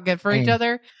and not good for each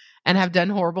other, and have done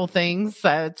horrible things.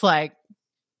 So it's like,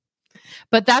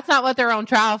 but that's not what they're on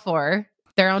trial for.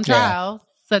 They're on trial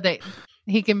so that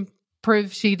he can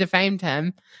prove she defamed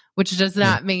him, which does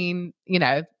not mean,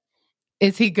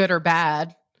 is he good or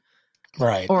bad?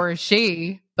 Right. Or is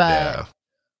she? But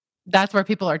that's where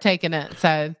people are taking it.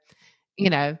 So,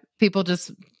 people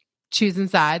just choosing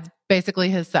sides, basically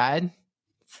his side.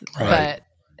 Right. But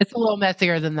it's a little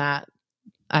messier than that,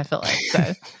 I feel like.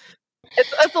 So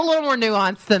it's a little more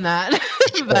nuanced than that.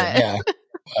 But yeah.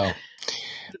 Well,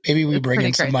 maybe we bring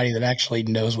in somebody that actually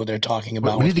knows what they're talking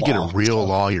about. We need to get a real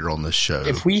lawyer on this show.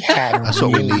 If we had that's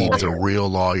what we need, is a real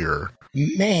lawyer.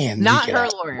 Man. Not her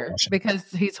lawyer, because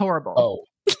he's horrible. Oh.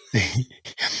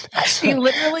 He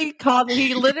literally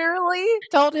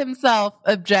told himself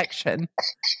objection.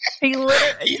 He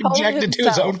objected to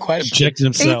his own question. Objected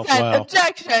himself. He said, wow.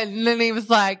 Objection. And then he was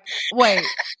like, wait,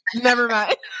 never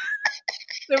mind.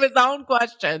 It was his own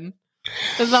question.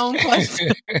 So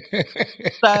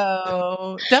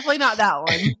definitely not that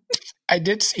one. I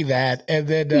did see that. And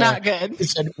then not good. He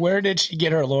said, where did she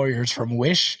get her lawyers from?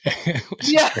 Wish?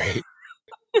 Which is great.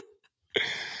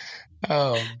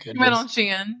 Oh, goodness. Went on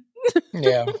Shein.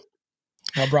 Yeah.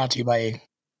 Brought to you by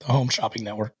the Home Shopping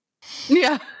Network.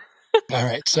 Yeah. All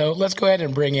right. So let's go ahead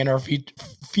and bring in our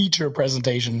feature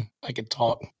presentation. I can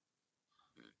talk.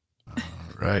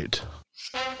 Right.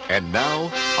 And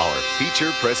now, our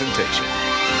feature presentation.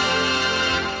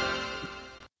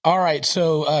 All right.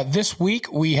 So this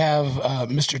week we have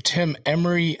Mr. Tim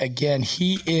Emery again.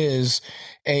 He is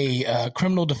a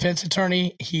criminal defense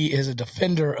attorney. He is a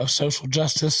defender of social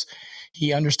justice.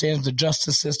 He understands the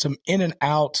justice system in and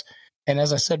out. And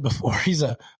as I said before, he's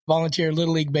a volunteer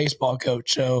Little League baseball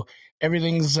coach. So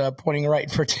everything's pointing right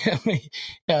for Tim.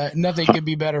 Nothing could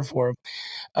be better for him.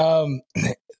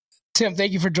 Tim,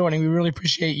 thank you for joining. We really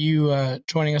appreciate you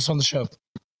joining us on the show.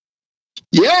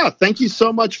 Yeah, thank you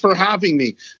so much for having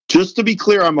me. Just to be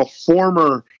clear, I'm a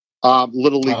former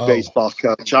Little League baseball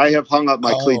coach. I have hung up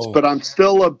my cleats, but I'm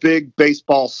still a big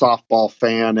baseball, softball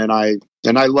fan, and I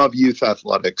love youth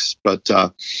athletics, but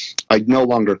I no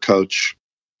longer coach.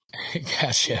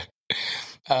 Gotcha.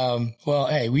 Well,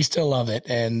 hey, we still love it,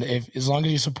 and as long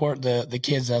as you support the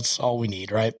kids, that's all we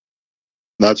need, right?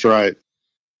 That's right.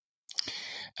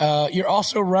 You're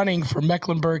also running for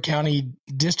Mecklenburg County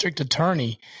District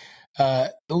Attorney.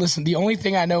 Listen, the only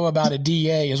thing I know about a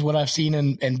DA is what I've seen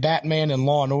in Batman and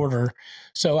Law and Order.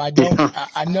 So I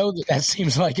know that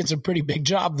seems like it's a pretty big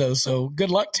job, though. So good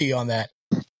luck to you on that.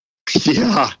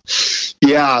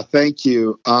 Yeah. Thank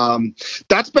you.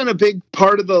 That's been a big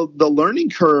part of the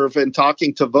learning curve and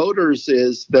talking to voters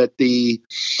is that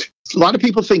a lot of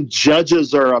people think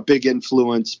judges are a big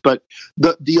influence, but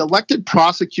the elected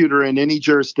prosecutor in any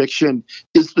jurisdiction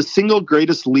is the single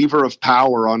greatest lever of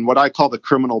power on what I call the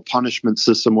criminal punishment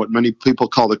system, what many people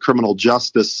call the criminal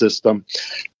justice system.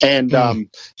 And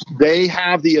they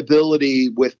have the ability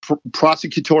with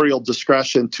prosecutorial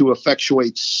discretion to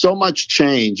effectuate so much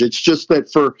change. It's just that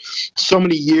for so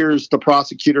many years, the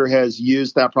prosecutor has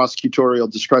used that prosecutorial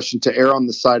discretion to err on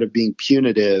the side of being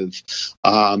punitive,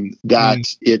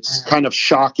 that it's kind of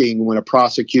shocking when a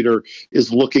prosecutor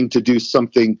is looking to do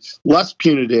something less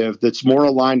punitive that's more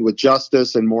aligned with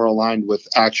justice and more aligned with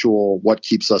actual what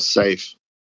keeps us safe.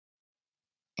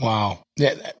 Wow.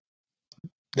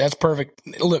 That's perfect.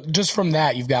 Look, just from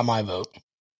that, you've got my vote.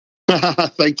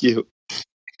 Thank you.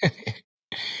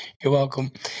 You're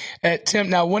welcome. Tim,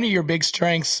 now one of your big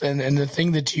strengths and the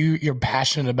thing that you're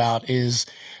passionate about is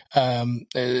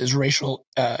racial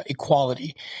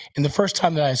equality. And the first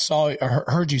time that I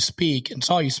heard you speak and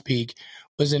saw you speak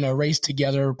was in a Race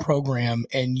Together program,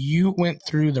 and you went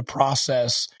through the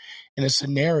process in a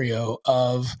scenario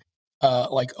of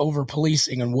like over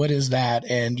policing and what is that?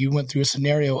 And you went through a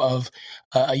scenario of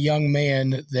a young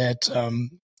man that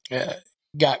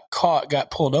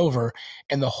got pulled over,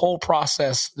 and the whole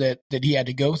process that he had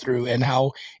to go through and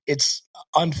how it's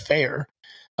unfair.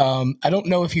 I don't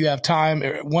know if you have time,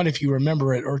 one, if you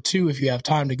remember it, or two, if you have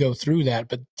time to go through that.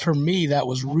 But for me, that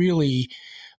was really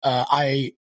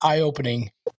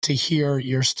eye-opening to hear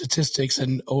your statistics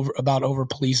and about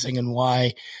over-policing and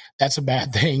why that's a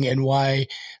bad thing and why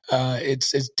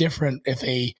it's different if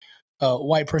a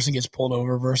white person gets pulled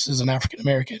over versus an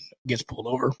African-American gets pulled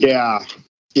over.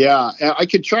 Yeah, I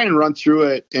could try and run through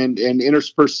it and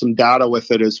intersperse some data with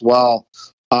it as well.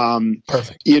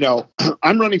 Perfect.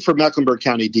 I'm running for Mecklenburg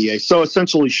County DA, so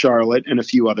essentially Charlotte and a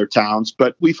few other towns,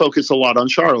 but we focus a lot on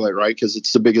Charlotte, right? Because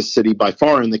it's the biggest city by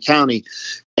far in the county.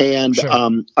 And sure.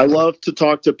 I love to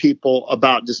talk to people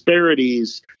about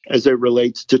disparities as it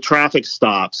relates to traffic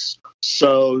stops.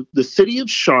 So the city of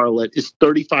Charlotte is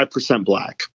 35%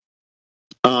 Black.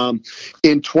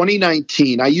 In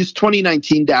 2019, I use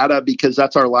 2019 data because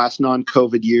that's our last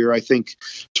non-COVID year. I think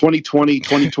 2020,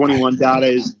 2021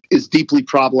 data is deeply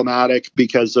problematic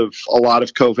because of a lot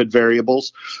of COVID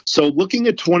variables. So looking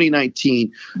at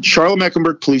 2019,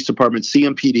 Charlotte-Mecklenburg Police Department,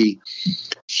 CMPD,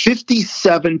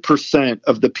 57%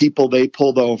 of the people they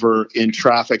pulled over in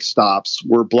traffic stops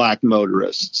were Black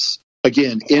motorists.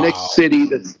 Again, in a city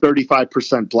that's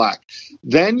 35% Black.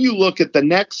 Then you look at the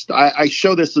next, I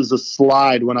show this as a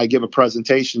slide when I give a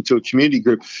presentation to a community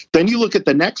group. Then you look at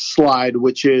the next slide,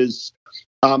 which is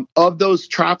of those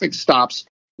traffic stops,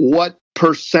 what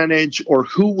percentage or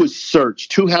who was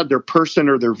searched, who had their person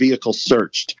or their vehicle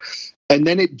searched. And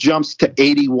then it jumps to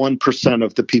 81%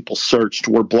 of the people searched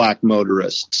were Black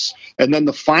motorists. And then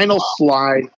the final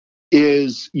slide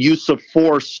is use of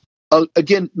force.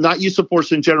 Again, not use of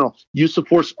force in general, use of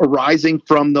force arising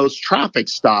from those traffic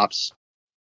stops,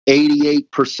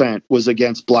 88% was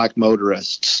against Black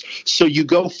motorists. So you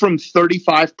go from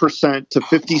 35% to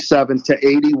 57 to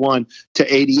 81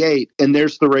 to 88, and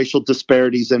there's the racial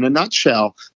disparities in a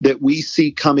nutshell that we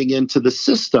see coming into the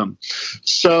system.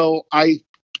 So I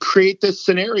create this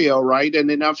scenario, right? And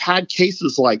then I've had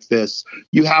cases like this.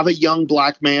 You have a young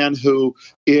Black man who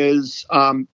is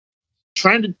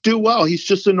trying to do well. He's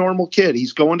just a normal kid.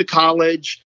 He's going to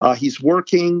college. He's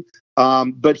working,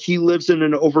 but he lives in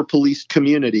an over-policed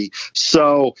community.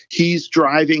 So he's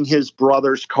driving his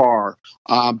brother's car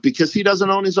because he doesn't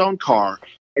own his own car.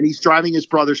 And he's driving his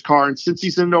brother's car. And since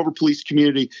he's in an over-policed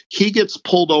community, he gets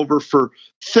pulled over for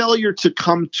failure to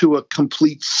come to a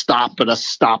complete stop at a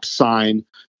stop sign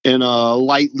in a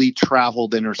lightly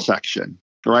traveled intersection,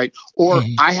 right? Or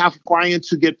I have clients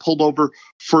who get pulled over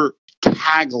for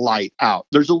tag light out.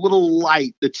 There's a little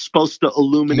light that's supposed to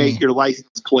illuminate your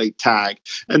license plate tag,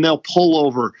 and they'll pull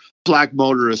over Black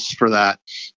motorists for that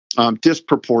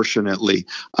disproportionately.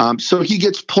 So he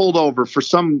gets pulled over for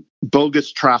some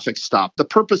bogus traffic stop. The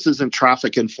purpose isn't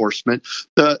traffic enforcement.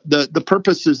 The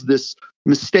purpose is this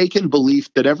mistaken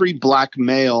belief that every Black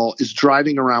male is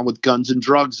driving around with guns and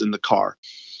drugs in the car.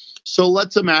 So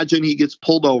let's imagine he gets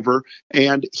pulled over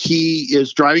and he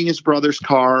is driving his brother's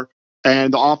car.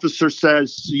 And the officer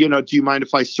says, do you mind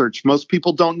if I search? Most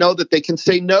people don't know that they can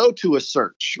say no to a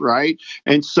search, right?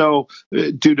 And so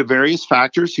due to various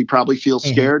factors, he probably feels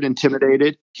scared,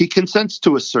 intimidated. He consents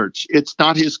to a search. It's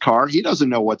not his car. He doesn't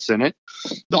know what's in it.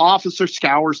 The officer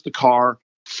scours the car,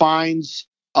 finds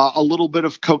a little bit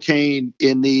of cocaine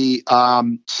in the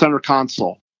center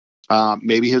console.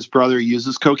 Maybe his brother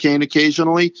uses cocaine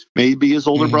occasionally. Maybe his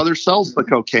older brother sells the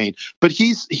cocaine, but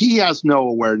he has no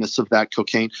awareness of that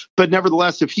cocaine. But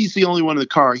nevertheless, if he's the only one in the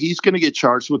car, he's going to get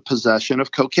charged with possession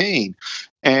of cocaine.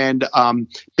 And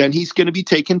then he's going to be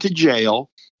taken to jail.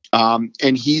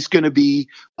 And he's going to be,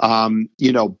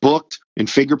 booked and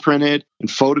fingerprinted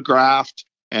and photographed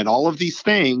and all of these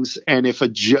things. And if a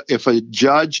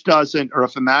judge doesn't, or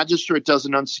if a magistrate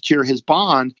doesn't unsecure his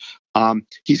bond,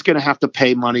 he's going to have to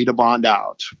pay money to bond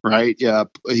out, right?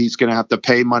 He's going to have to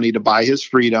pay money to buy his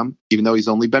freedom, even though he's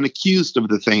only been accused of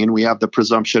the thing, and we have the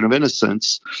presumption of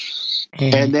innocence.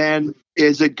 And then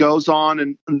as it goes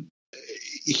on, and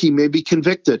he may be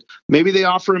convicted. Maybe they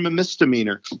offer him a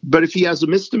misdemeanor. But if he has a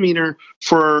misdemeanor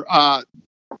for,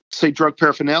 say, drug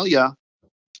paraphernalia,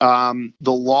 the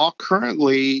law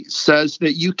currently says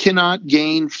that you cannot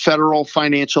gain federal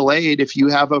financial aid if you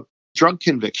have a drug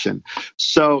conviction.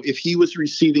 So if he was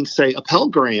receiving, say, a Pell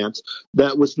Grant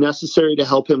that was necessary to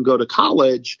help him go to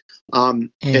college, and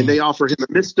they offer him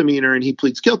a misdemeanor and he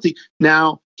pleads guilty,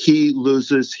 now he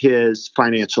loses his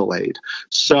financial aid.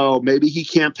 So maybe he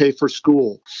can't pay for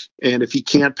school. And if he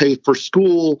can't pay for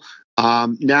school,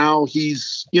 now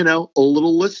he's, a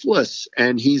little listless,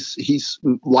 and he's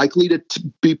likely to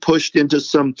be pushed into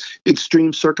some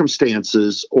extreme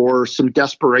circumstances or some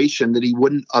desperation that he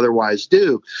wouldn't otherwise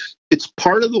do. It's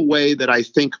part of the way that I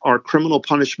think our criminal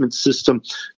punishment system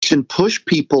can push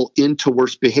people into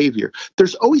worse behavior.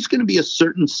 There's always going to be a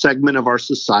certain segment of our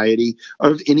society,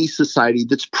 of any society,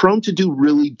 that's prone to do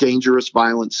really dangerous,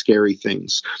 violent, scary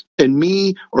things. And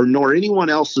me nor anyone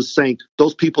else is saying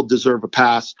those people deserve a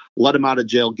pass, let them out of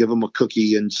jail, give them a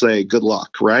cookie and say good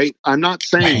luck, right? I'm not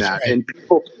saying that. Right.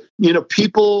 And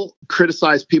people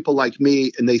criticize people like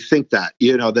me, and they think that,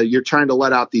 that you're trying to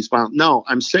let out these violent. No,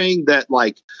 I'm saying that,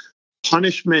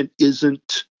 punishment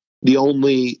isn't the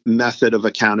only method of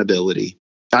accountability.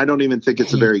 I don't even think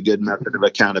it's a very good method of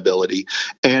accountability.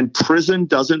 And prison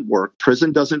doesn't work.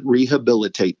 Prison doesn't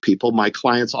rehabilitate people. My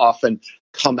clients often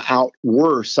come out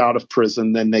worse out of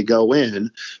prison than they go in.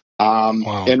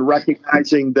 And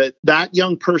recognizing that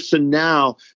young person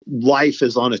now, life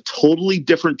is on a totally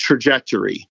different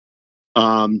trajectory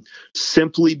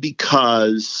simply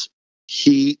because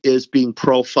he is being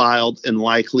profiled and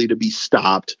likely to be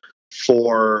stopped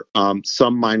for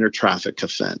some minor traffic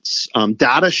offense.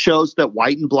 Data shows that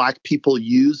white and black people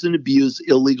use and abuse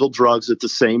illegal drugs at the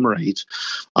same rate.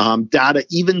 Data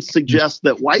even suggests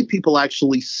that white people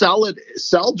actually sell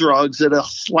drugs at a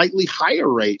slightly higher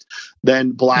rate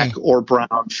than black or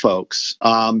brown folks.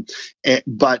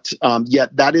 But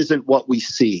yet that isn't what we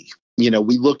see.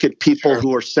 We look at people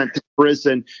who are sent to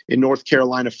prison in North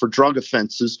Carolina for drug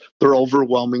offenses. They're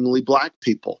overwhelmingly black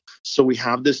people. So we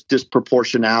have this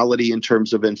disproportionality in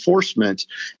terms of enforcement.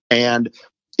 And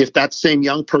if that same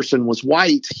young person was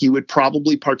white, he would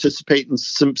probably participate in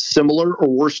some similar or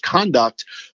worse conduct.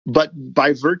 But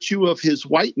by virtue of his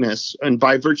whiteness and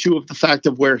by virtue of the fact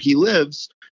of where he lives,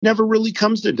 never really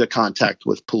comes into contact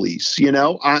with police.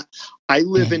 I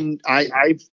live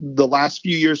the last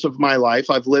few years of my life,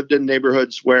 I've lived in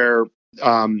neighborhoods where,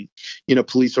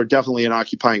 police are definitely an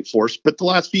occupying force. But the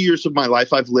last few years of my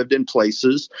life, I've lived in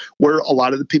places where a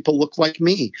lot of the people look like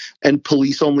me, and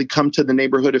police only come to the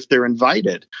neighborhood if they're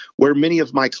invited. Where many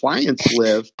of my clients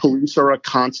live, police are a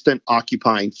constant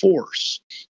occupying force.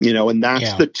 And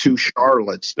that's the two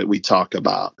Charlottes that we talk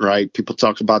about, right? People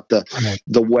talk about the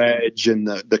wedge and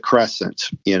the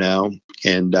crescent,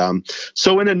 And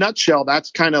so in a nutshell, that's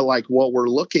kind of like what we're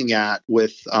looking at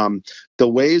with the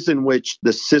ways in which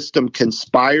the system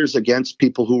conspires against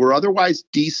people who are otherwise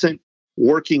decent,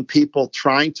 working people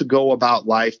trying to go about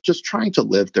life, just trying to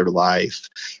live their life.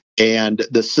 And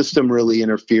the system really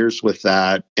interferes with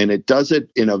that. And it does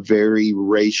it in a very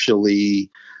racially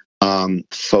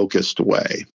focused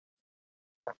way.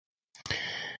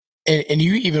 And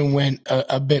you even went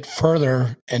a bit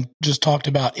further and just talked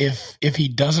about if he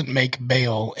doesn't make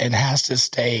bail and has to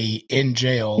stay in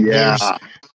jail, there's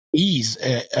fees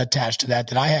attached to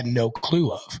that I had no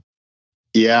clue of.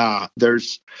 Yeah,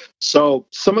 so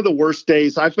some of the worst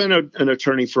days. I've been an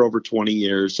attorney for over 20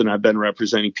 years, and I've been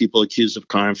representing people accused of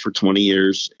crime for 20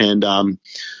 years. And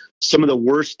some of the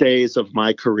worst days of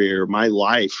my career, my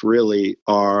life really,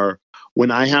 are when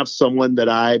I have someone that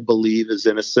I believe is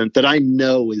innocent, that I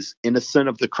know is innocent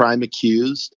of the crime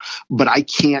accused, but I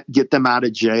can't get them out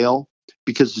of jail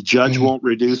because the judge won't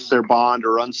reduce their bond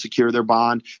or unsecure their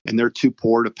bond, and they're too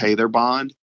poor to pay their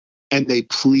bond. And they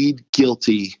plead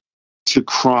guilty to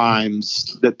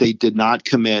crimes that they did not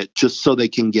commit just so they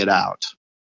can get out.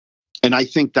 And I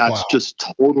think that's just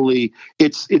totally,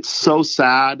 it's so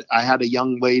sad. I had a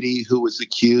young lady who was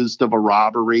accused of a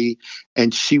robbery,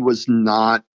 and she was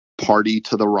not party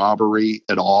to the robbery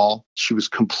at all. She was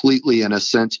completely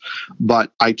innocent,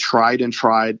 but I tried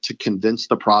to convince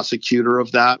the prosecutor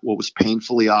of that, what was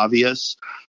painfully obvious.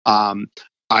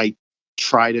 I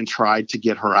tried to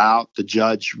get her out. The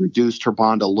judge reduced her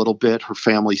bond a little bit. Her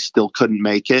family still couldn't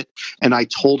make it. And I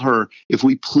told her, if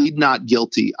we plead not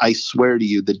guilty, I swear to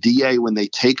you, the DA, when they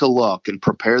take a look and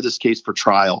prepare this case for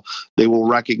trial, they will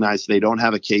recognize they don't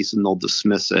have a case and they'll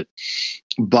dismiss it.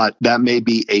 But that may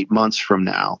be 8 months from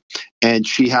now. And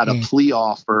she had a plea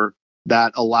offer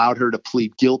that allowed her to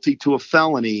plead guilty to a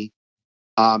felony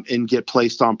and get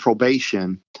placed on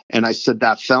probation. And I said,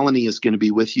 that felony is going to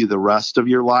be with you the rest of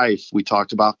your life. We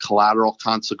talked about collateral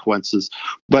consequences,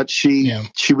 but she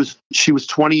was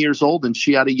 20 years old and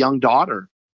she had a young daughter,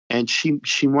 and she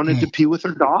wanted to be with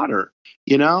her daughter,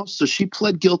 so she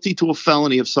pled guilty to a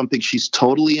felony of something she's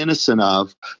totally innocent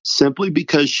of, simply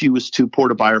because she was too poor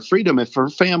to buy her freedom. If her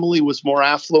family was more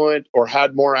affluent or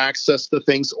had more access to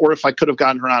things, or if I could have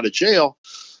gotten her out of jail,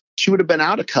 she would have been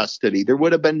out of custody. There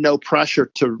would have been no pressure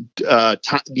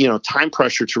time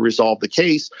pressure to resolve the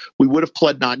case. We would have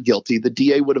pled not guilty. The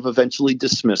DA would have eventually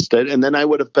dismissed it, and then I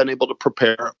would have been able to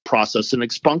prepare, process an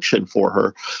expunction for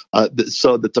her,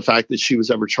 so that the fact that she was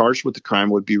ever charged with the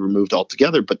crime would be removed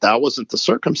altogether. But that wasn't the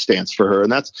circumstance for her,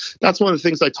 and that's one of the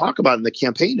things I talk about in the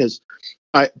campaign is.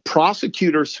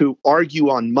 Prosecutors who argue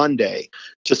on Monday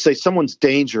to say someone's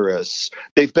dangerous,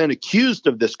 they've been accused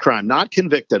of this crime, not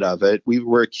convicted of it. We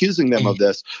were accusing them of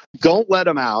this. Don't let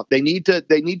them out. They need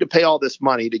to pay all this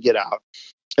money to get out.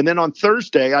 And then on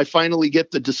Thursday, I finally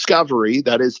get the discovery,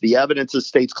 that is the evidence the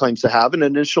state claims to have, an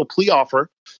initial plea offer.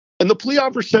 And the plea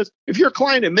offer says, if your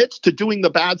client admits to doing the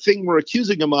bad thing we're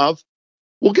accusing him of,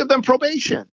 we'll give them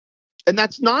probation. And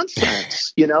that's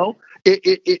nonsense,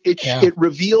 It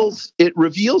reveals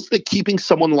that keeping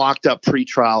someone locked up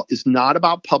pretrial is not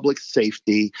about public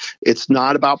safety. It's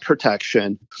not about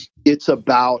protection. It's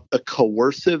about a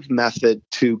coercive method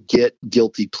to get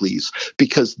guilty pleas,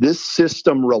 because this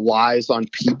system relies on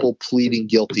people pleading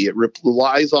guilty. It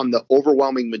relies on the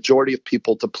overwhelming majority of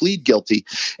people to plead guilty,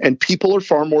 and people are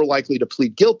far more likely to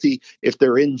plead guilty if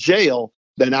they're in jail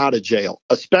than out of jail,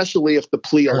 especially if the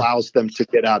plea allows them to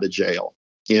get out of jail.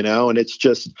 And it's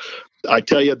just, I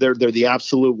tell you, they're the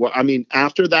absolute. I mean,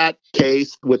 after that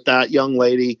case with that young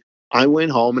lady, I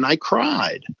went home and I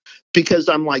cried because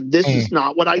I'm like, this is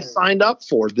not what I signed up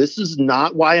for. This is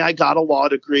not why I got a law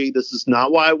degree. This is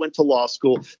not why I went to law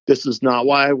school. This is not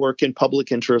why I work in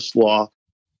public interest law.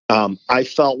 I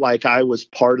felt like I was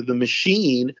part of the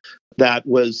machine that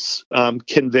was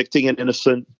convicting an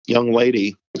innocent young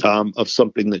lady of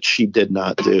something that she did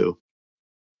not do.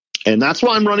 And that's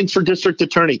why I'm running for district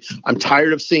attorney. I'm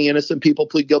tired of seeing innocent people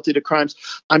plead guilty to crimes.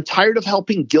 I'm tired of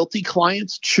helping guilty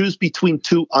clients choose between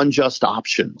two unjust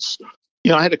options.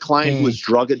 I had a client who was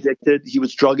drug addicted. He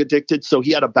was drug addicted, so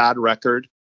he had a bad record.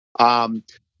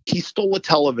 He stole a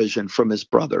television from his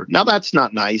brother. Now, that's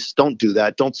not nice. Don't do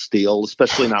that. Don't steal,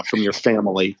 especially not from your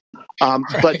family.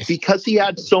 But because he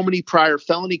had so many prior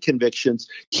felony convictions,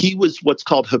 he was what's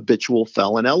called habitual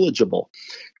felon eligible.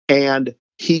 And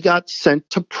he got sent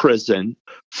to prison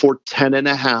for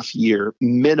 10.5-year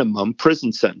minimum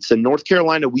prison sentence. In North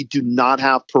Carolina, we do not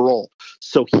have parole.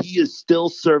 So he is still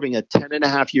serving a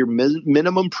 10.5-year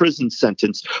minimum prison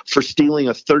sentence for stealing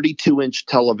a 32-inch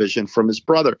television from his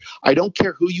brother. I don't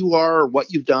care who you are or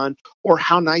what you've done or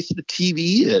how nice the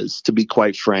TV is, to be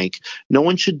quite frank. No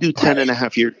one should do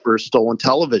 10.5 years for a stolen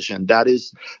television. That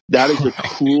is a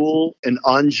cruel and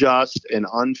unjust and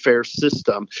unfair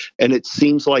system. And it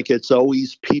seems like it's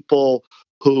always people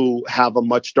who have a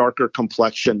much darker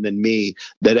complexion than me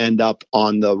that end up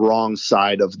on the wrong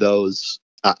side of those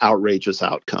outrageous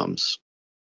outcomes.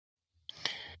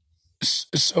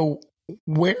 So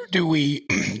where do we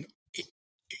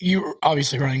you're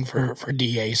obviously running for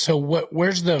DA. So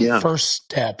where's the first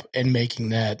step in making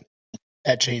that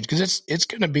change? Because it's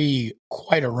going to be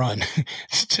quite a run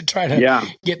to try to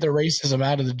get the racism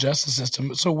out of the justice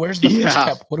system. So where's the first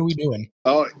step? What are we doing?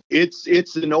 Oh, it's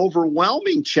an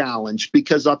overwhelming challenge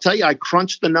because I'll tell you, I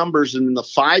crunched the numbers, and in the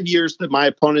 5 years that my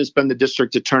opponent has been the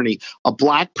district attorney, a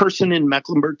black person in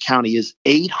Mecklenburg County is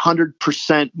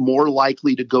 800% more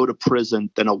likely to go to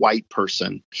prison than a white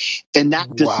person, and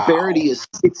that disparity is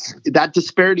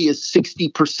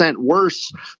 60%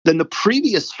 worse than the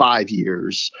previous 5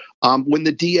 years when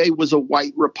the DA was a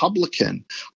white Republican.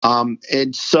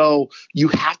 And so you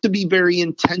have to be very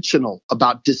intentional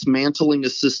about dismantling a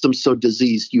system so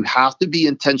diseased. You have to be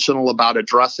intentional about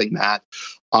addressing that.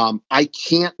 I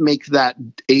can't make that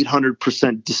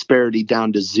 800% disparity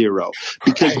down to zero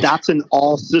because that's an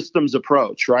all systems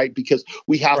approach, right? Because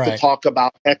we have to talk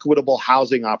about equitable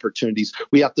housing opportunities.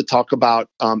 We have to talk about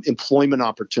employment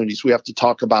opportunities. We have to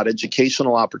talk about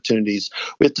educational opportunities.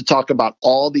 We have to talk about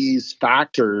all these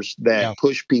factors that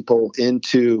push people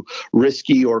into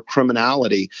risky or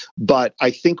criminality. But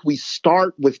I think we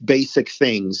start with basic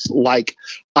things like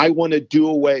I want to do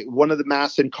away one of the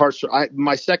mass incarceration.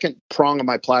 My second prong of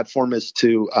my platform is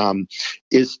to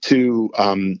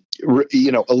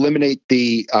eliminate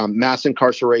the mass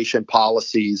incarceration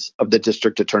policies of the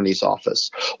district attorney's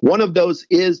office. One of those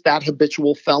is that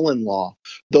habitual felon law.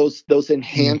 Those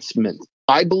enhancements.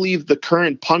 I believe the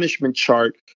current punishment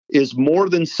chart is more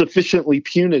than sufficiently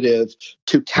punitive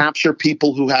to capture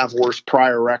people who have worse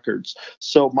prior records.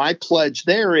 So my pledge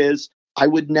there is I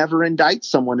would never indict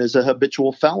someone as a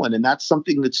habitual felon, and that's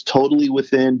something that's totally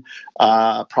within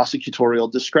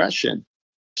prosecutorial discretion.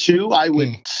 Two, I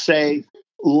would say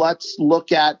let's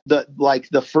look at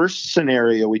the first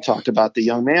scenario we talked about, the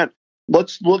young man.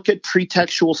 Let's look at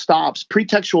pretextual stops.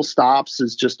 Pretextual stops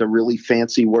is just a really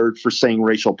fancy word for saying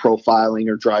racial profiling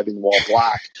or driving while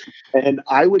black. And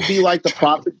I would be like the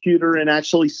prosecutor in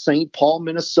actually St. Paul,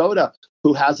 Minnesota,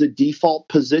 who has a default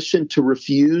position to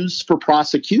refuse for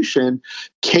prosecution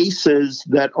cases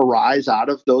that arise out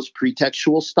of those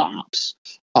pretextual stops.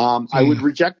 I would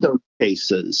reject those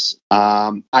cases.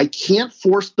 I can't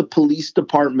force the police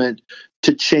department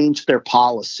to change their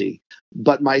policy,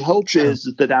 but my hope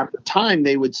is that at the time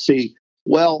they would see,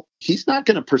 well, he's not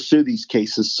going to pursue these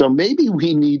cases, so maybe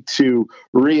we need to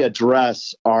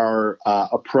readdress our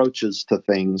approaches to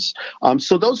things.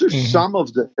 So those are some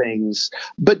of the things,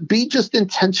 but be just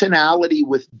intentionality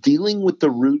with dealing with the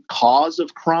root cause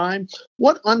of crime.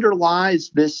 What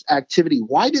underlies this activity?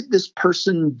 Why did this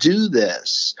person do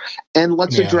this? And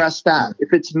let's address that.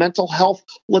 If it's mental health,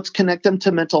 let's connect them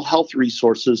to mental health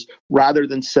resources rather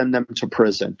than send them to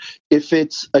prison. If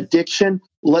it's addiction,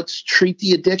 let's treat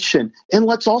the addiction. And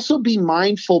let's also be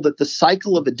mindful that the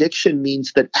cycle of addiction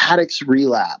means that addicts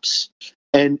relapse.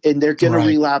 And they're going Right. to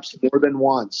relapse more than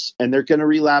once, and they're going to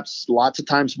relapse lots of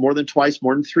times, more than twice,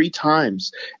 more than 3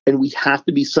 times. And we have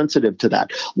to be sensitive to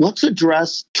that. Let's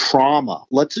address trauma.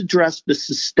 Let's address the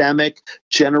systemic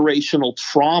generational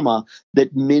trauma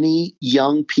that many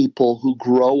young people who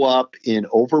grow up in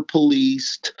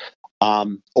over-policed,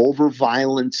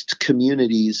 over-violenced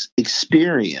communities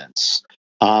experience.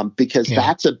 Because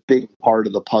that's a big part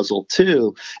of the puzzle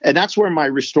too. And that's where my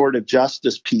restorative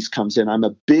justice piece comes in. I'm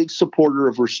a big supporter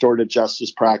of restorative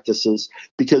justice practices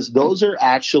because those are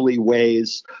actually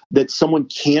ways that someone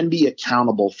can be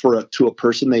accountable to a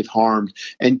person they've harmed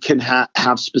and can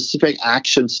have specific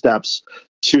action steps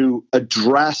to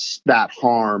address that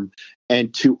harm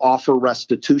and to offer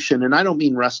restitution. And I don't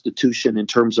mean restitution in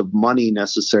terms of money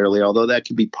necessarily, although that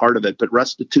can be part of it, but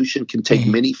restitution can take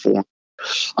many forms.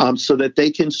 So that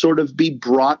they can sort of be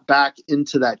brought back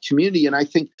into that community. And I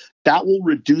think that will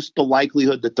reduce the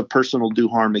likelihood that the person will do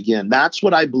harm again. That's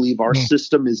what I believe our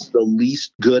system is the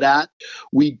least good at.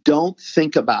 We don't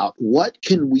think about what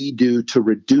can we do to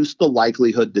reduce the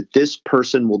likelihood that this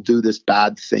person will do this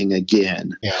bad thing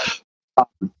again. Yeah.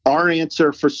 Our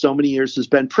answer for so many years has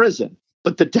been prison.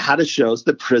 But the data shows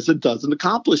that prison doesn't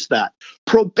accomplish that.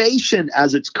 Probation,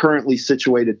 as it's currently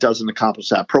situated, doesn't accomplish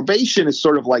that. Probation is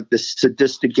sort of like this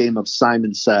sadistic game of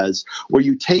Simon Says, where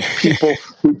you take people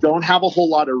who don't have a whole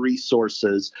lot of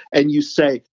resources and you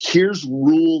say, here's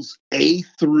rules A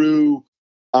through,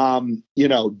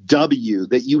 W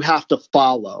that you have to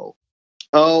follow.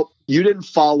 Oh, you didn't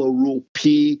follow rule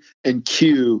P and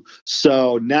Q,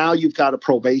 so now you've got a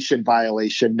probation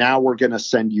violation. Now we're going to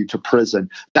send you to prison.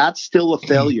 That's still a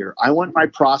failure. I want my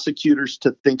prosecutors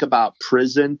to think about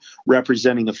prison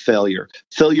representing a failure.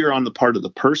 Failure on the part of the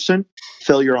person,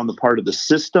 failure on the part of the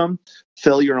system,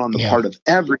 failure on the part of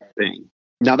everything.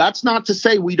 Now, that's not to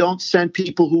say we don't send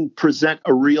people who present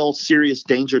a real serious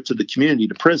danger to the community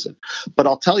to prison. But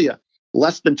I'll tell you,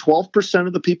 less than 12%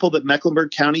 of the people that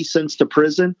Mecklenburg County sends to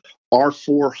prison are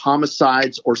for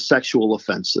homicides or sexual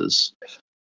offenses.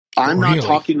 I'm not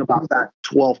talking about that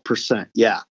 12%.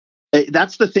 Yeah.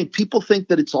 That's the thing. People think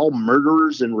that it's all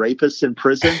murderers and rapists in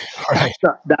prison. Right.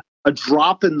 That's a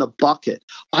drop in the bucket.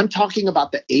 I'm talking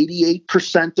about the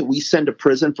 88% that we send to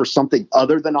prison for something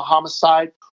other than a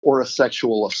homicide or a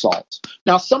sexual assault.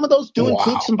 Now, some of those do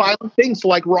include some violent things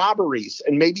like robberies,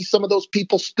 and maybe some of those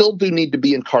people still do need to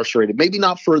be incarcerated, maybe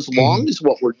not for as long as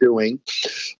what we're doing.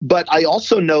 But I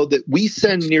also know that we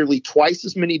send nearly twice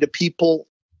as many people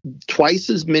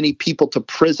to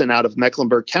prison out of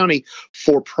Mecklenburg County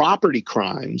for property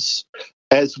crimes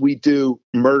as we do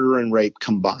murder and rape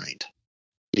combined.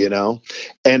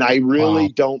 And I really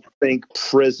don't think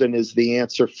prison is the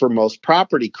answer for most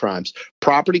property crimes.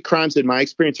 Property crimes, in my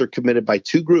experience, are committed by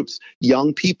 2 groups: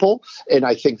 young people, and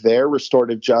I think their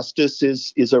restorative justice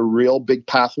is a real big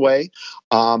pathway,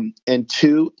 and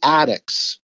 2,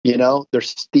 addicts. They're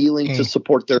stealing to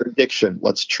support their addiction.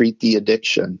 Let's treat the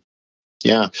addiction.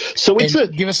 Yeah. So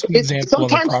give us an example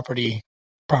of a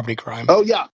property crime. Oh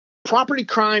yeah, property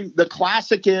crime. The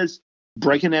classic is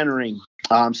break and entering.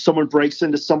 Someone breaks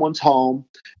into someone's home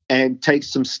and takes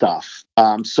some stuff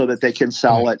so that they can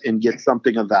sell it and get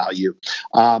something of value.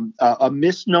 A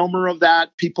misnomer of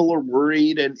that, people are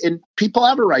worried, and people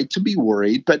have a right to be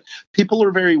worried, but people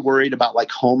are very worried about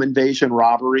like home invasion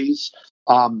robberies.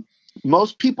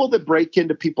 Most people that break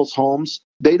into people's homes,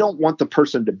 they don't want the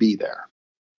person to be there.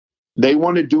 They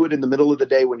want to do it in the middle of the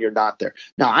day when you're not there.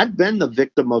 Now, I've been the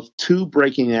victim of 2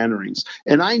 breaking and enterings,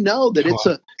 and I know that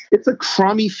it's a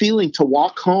crummy feeling to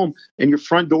walk home and your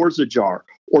front door's ajar,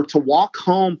 or to walk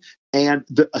home and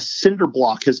a cinder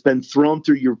block has been thrown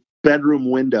through your bedroom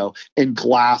window and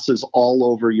glass is all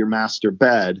over your master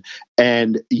bed,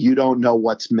 and you don't know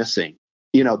what's missing.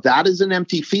 That is an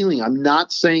empty feeling. I'm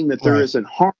not saying that there isn't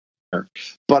harm,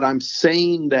 but I'm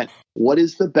saying that what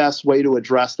is the best way to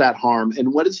address that harm,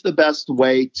 and what is the best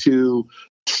way to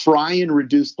try and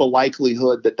reduce the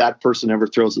likelihood that that person ever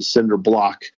throws a cinder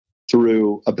block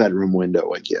through a bedroom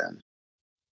window again.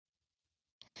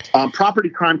 Property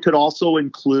crime could also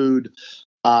include,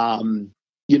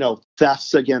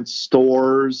 thefts against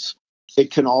stores.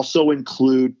 It can also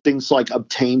include things like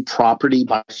obtained property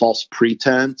by false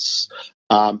pretense.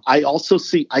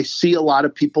 I see a lot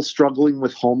of people struggling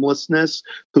with homelessness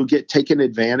who get taken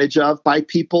advantage of by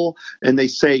people, and they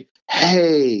say,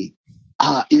 hey,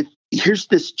 here's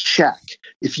this check.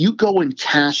 If you go and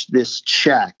cash this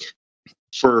check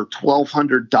for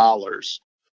 $1,200,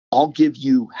 I'll give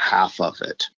you half of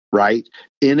it, right?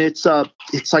 And it's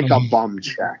like a bum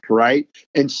check, right?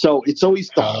 And so it's always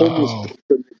the homeless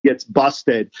person that gets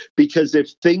busted, because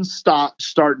if things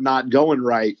start not going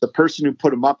right, the person who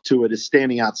put them up to it is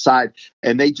standing outside,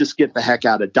 and they just get the heck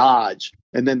out of Dodge.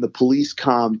 And then the police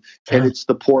come, and it's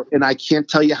the poor. And I can't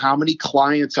tell you how many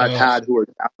clients I've had who are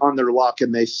down on their luck,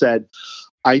 and they said,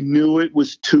 I knew it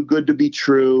was too good to be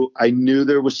true. I knew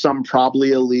there was some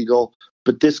probably illegal,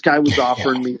 but this guy was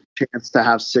offering me a chance to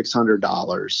have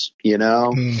 $600, you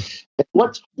know?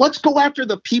 Let's go after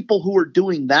the people who are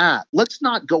doing that. Let's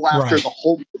not go after the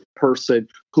whole person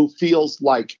who feels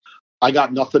like, I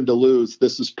got nothing to lose.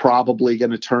 This is probably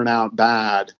going to turn out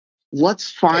bad.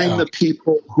 Let's find the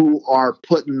people who are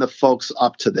putting the folks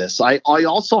up to this. I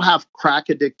also have crack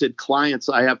addicted clients.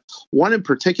 I have one in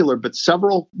particular, but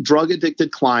several drug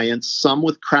addicted clients, some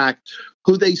with crack,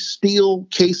 who they steal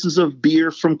cases of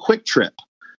beer from Quick Trip.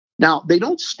 Now, they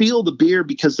don't steal the beer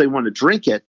because they want to drink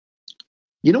it.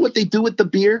 You know what they do with the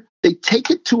beer? They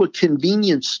take it to a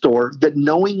convenience store that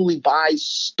knowingly buys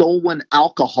stolen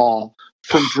alcohol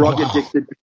from drug addicted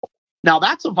people. Now,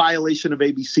 that's a violation of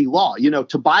ABC law. You know,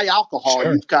 to buy alcohol,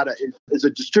 you've got to, as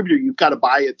a distributor, you've got to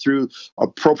buy it through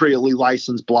appropriately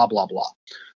licensed, blah, blah, blah.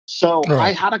 So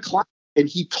I had a client, and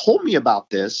he told me about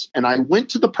this, and I went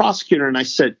to the prosecutor and I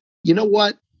said, you know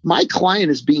what? My client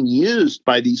is being used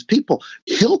by these people.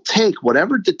 He'll take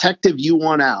whatever detective you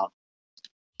want out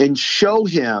and show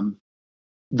him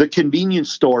the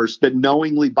convenience stores that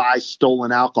knowingly buy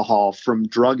stolen alcohol from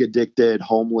drug-addicted,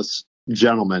 homeless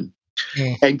gentlemen.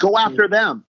 And go after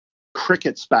them.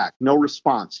 Crickets back, no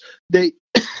response. They,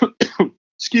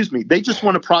 excuse me, they just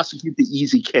want to prosecute the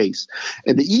easy case.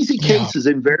 And the easy case is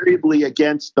invariably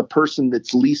against the person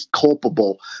that's least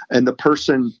culpable. And the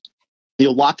person, you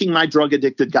know, locking my drug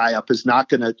addicted guy up is not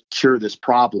going to cure this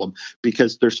problem,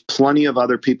 because there's plenty of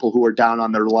other people who are down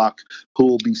on their luck who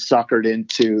will be suckered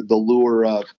into the lure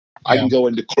of, I can go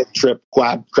into Quick Trip,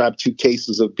 grab 2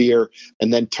 cases of beer,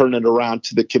 and then turn it around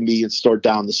to the convenience store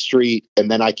down the street, and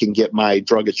then I can get my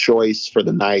drug of choice for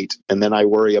the night, and then I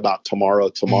worry about tomorrow,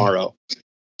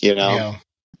 you know? Yeah.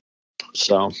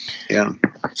 So,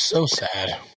 So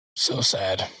sad. So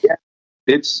sad. Yeah.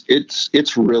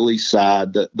 It's really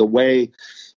sad that the way,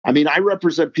 I mean, I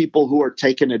represent people who are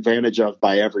taken advantage of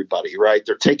by everybody, right?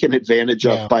 They're taken advantage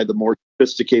of by the more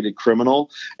sophisticated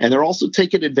criminal, and they're also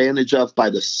taken advantage of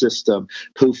by the system,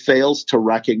 who fails to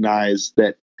recognize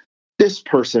that this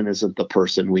person isn't the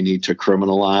person we need to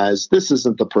criminalize. This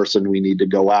isn't the person we need to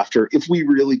go after. If we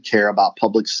really care about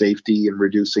public safety and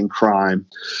reducing crime,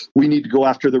 we need to go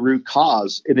after the root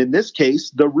cause. And in this case,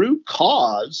 the root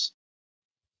cause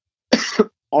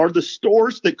are the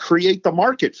stores that create the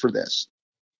market for this.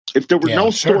 If there were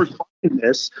no stores buying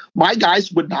this, my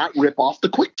guys would not rip off the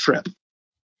Quick Trip.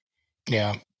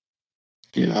 Yeah.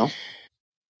 You know?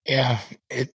 Yeah.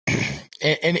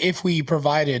 And if we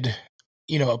provided,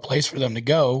 you know, a place for them to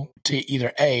go to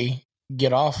either A,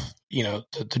 get off, you know,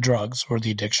 the drugs or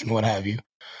the addiction, what have you,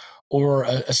 or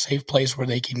a safe place where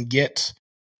they can get,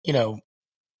 you know,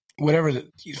 whatever the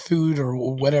food or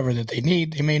whatever that they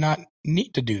need, they may not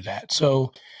need to do that.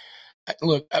 So,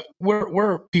 look,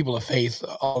 we're people of faith,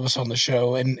 all of us on the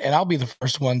show, and I'll be the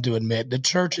first one to admit the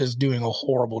church is doing a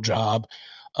horrible job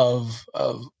of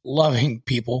loving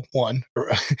people, one,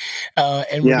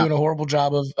 and we're doing a horrible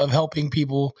job of helping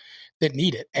people that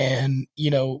need it. And, you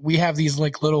know, we have these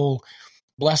like little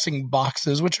blessing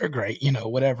boxes, which are great, you know,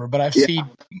 whatever. But I've seen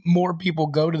more people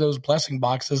go to those blessing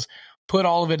boxes, put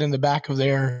all of it in the back of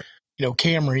their, you know,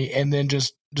 Camry, and then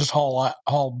just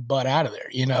haul butt out of there,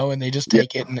 you know, and they just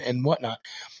take it and whatnot.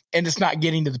 And it's not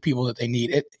getting to the people that they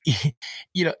need it.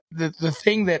 You know, the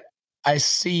thing that I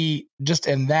see just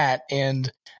in that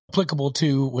and applicable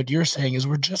to what you're saying is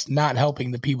we're just not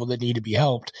helping the people that need to be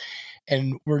helped.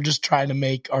 And we're just trying to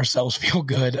make ourselves feel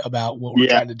good about what we're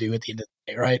trying to do at the end of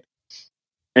the day, right?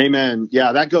 Amen.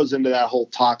 Yeah, that goes into that whole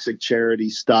toxic charity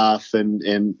stuff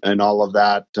and all of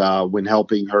that. When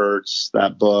Helping Hurts,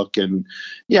 that book, and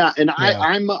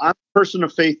I'm a person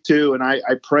of faith too, and I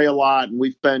pray a lot, and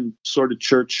we've been sort of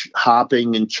church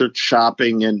hopping and church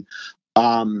shopping, and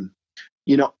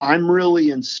you know, I'm really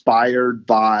inspired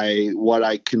by what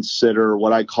I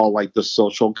call like the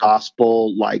social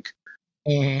gospel. Like,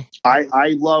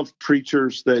 I love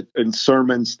preachers and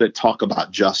sermons that talk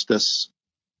about justice.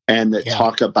 And that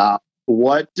talk about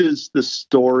what does the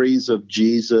stories of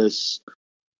Jesus,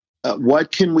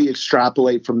 what can we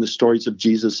extrapolate from the stories of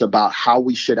Jesus about how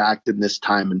we should act in this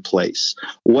time and place?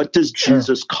 What does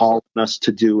Jesus call us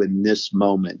to do in this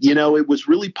moment? You know, it was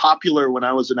really popular when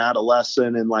I was an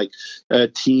adolescent and like a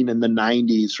teen in the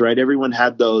 90s, right? Everyone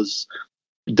had those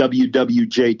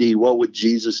WWJD, what would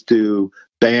Jesus do?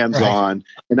 bands on.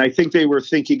 And I think they were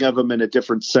thinking of him in a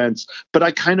different sense. But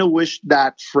I kind of wish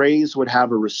that phrase would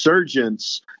have a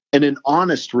resurgence, and an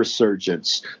honest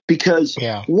resurgence, because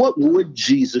what would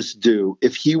Jesus do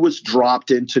if he was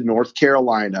dropped into North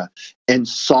Carolina and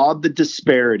saw the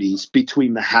disparities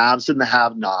between the haves and the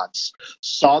have-nots,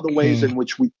 saw the ways in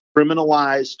which we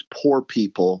criminalized poor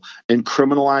people and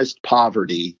criminalized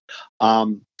poverty?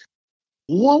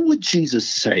 What would Jesus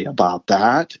say about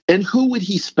that? And who would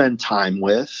he spend time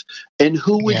with? And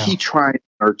who would he try and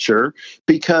nurture?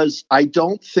 Because I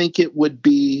don't think it would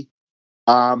be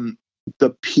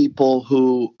the people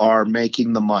who are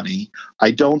making the money.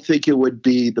 I don't think it would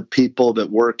be the people that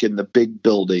work in the big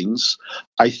buildings.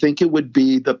 I think it would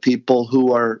be the people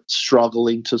who are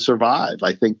struggling to survive.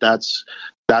 I think that's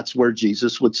where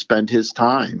Jesus would spend his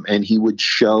time, and he would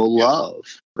show love,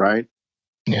 right?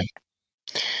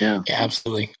 Yeah,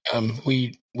 absolutely.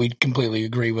 We completely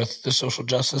agree with the social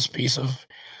justice piece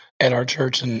at our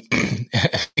church, and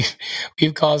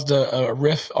we've caused a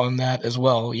riff on that as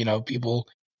well. People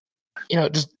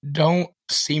just don't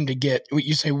seem to get what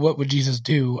you say. What would Jesus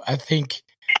do? I think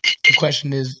the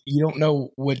question is, you don't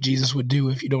know what Jesus would do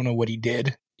if you don't know what he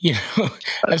did.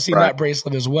 I've seen that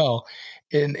bracelet as well.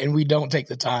 And we don't take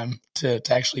the time to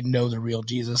actually know the real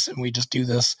Jesus. And we just do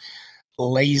this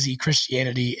lazy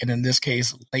Christianity. And in this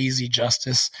case, lazy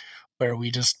justice, where we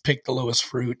just pick the lowest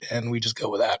fruit and we just go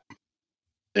with that.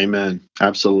 Amen.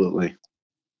 Absolutely.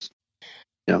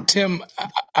 Yeah. Tim,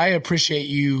 I appreciate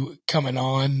you coming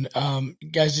on.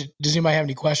 Guys, does anybody have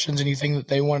any questions, anything that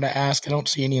they wanted to ask? I don't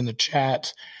see any in the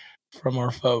chat from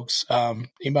our folks.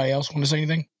 Anybody else want to say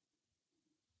anything?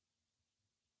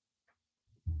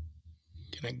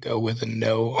 Gonna go with a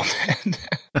no on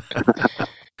that.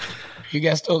 You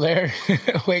guys still there?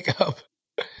 Wake up.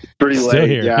 Pretty late.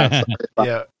 Here. Yeah.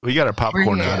 Yeah, we got our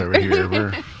popcorn out over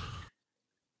here.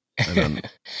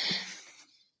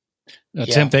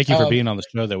 Tim, thank you for being on the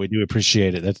show. That we do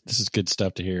appreciate it. This is good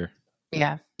stuff to hear.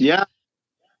 Yeah.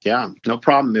 No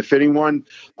problem. If anyone,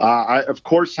 I of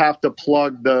course have to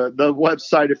plug the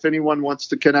website. If anyone wants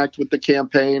to connect with the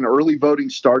campaign, early voting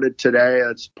started today.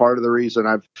 That's part of the reason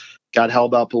I've got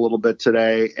held up a little bit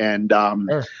today, and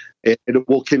it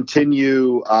will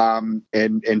continue.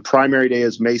 And primary day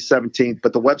is May 17th.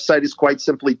 But the website is quite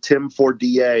simply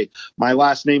Tim4DA. My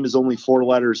last name is only 4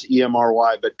 letters,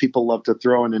 EMRY, but people love to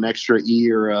throw in an extra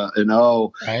E or an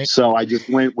O. Right. So I just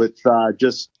went with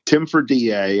just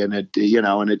Tim4DA, and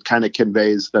it kind of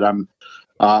conveys that I'm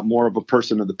more of a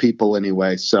person of the people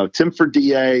anyway. So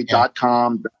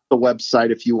Tim4DA.com. The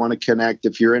website if you want to connect.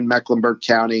 If you're in Mecklenburg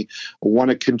County,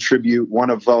 want to contribute, want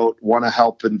to vote, want to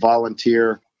help and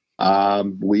volunteer,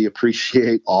 we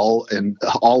appreciate all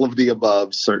of the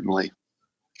above, certainly.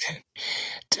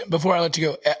 Tim, before I let you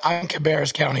go, I'm in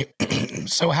Cabarrus County,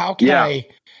 so how can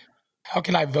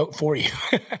I vote for you?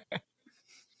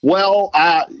 Well,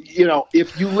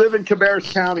 if you live in Cabarrus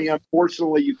County,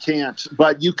 unfortunately you can't,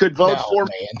 but you could vote for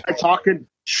me by talking.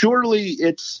 Surely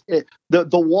the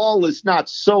wall is not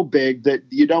so big that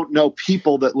you don't know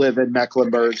people that live in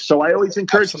Mecklenburg. So I always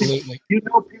encourage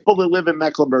people, people that live in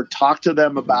Mecklenburg, talk to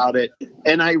them about it.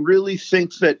 And I really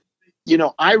think that,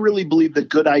 I really believe that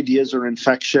good ideas are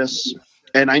infectious.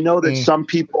 And I know that some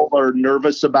people are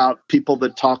nervous about people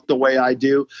that talk the way I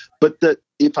do, but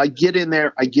if I get in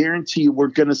there, I guarantee you we're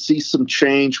going to see some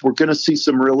change. We're going to see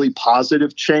some really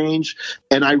positive change.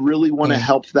 And I really want to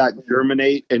help that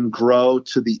germinate and grow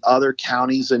to the other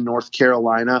counties in North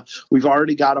Carolina. We've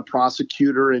already got a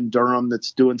prosecutor in Durham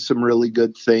that's doing some really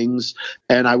good things.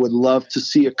 And I would love to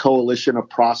see a coalition of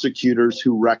prosecutors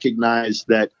who recognize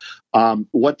that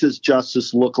what does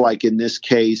justice look like in this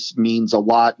case means a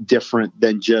lot different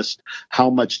than just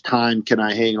how much time can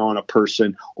I hang on a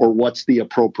person or what's the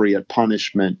appropriate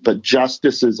punishment. But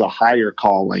justice is a higher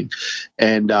calling.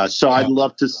 And so I'd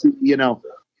love to see,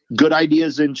 good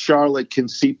ideas in Charlotte can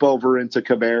seep over into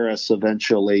Cabarrus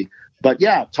eventually. But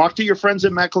talk to your friends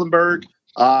in Mecklenburg.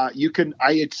 You can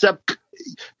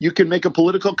make a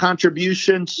political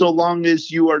contribution so long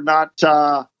as you are not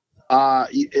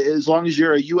as long as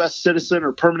you're a U.S. citizen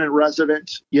or permanent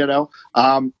resident,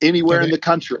 anywhere in the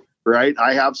country, right?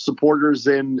 I have supporters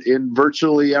in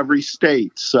virtually every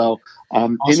state. So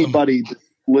anybody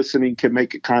listening can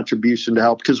make a contribution to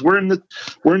help, because we're in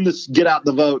this get out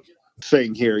the vote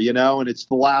thing here, and it's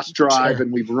the last drive,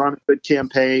 and we've run a good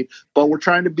campaign, but we're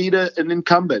trying to beat an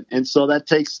incumbent, and so that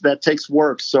takes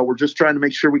work. So we're just trying to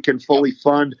make sure we can fully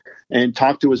fund and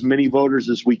talk to as many voters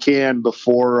as we can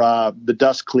before the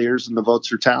dust clears and the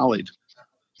votes are tallied.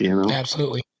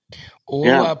 Absolutely.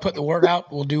 We'll put the word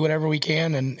out. We'll do whatever we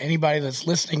can, and anybody that's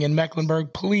listening in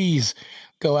Mecklenburg, please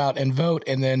go out and vote,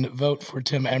 and then vote for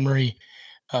Tim Emery.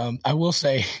 I will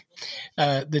say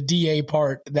the DA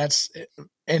part, that's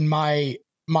in my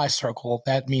circle,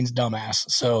 that means dumbass.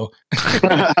 So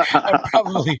I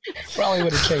probably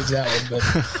would have changed that one,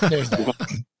 but there's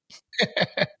that.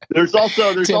 There's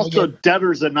also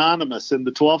Debtors Anonymous in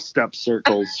the 12-step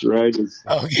circles, right?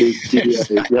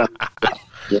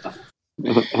 Yeah.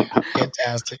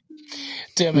 Fantastic.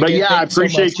 Tim, but again, yeah, I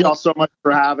appreciate y'all so much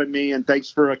for having me, and thanks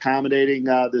for accommodating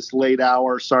this late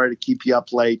hour. Sorry to keep you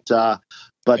up late,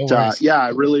 but yeah, I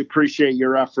really appreciate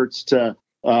your efforts to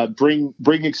bring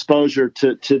exposure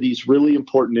to these really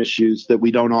important issues that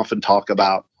we don't often talk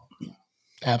about.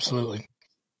 Absolutely.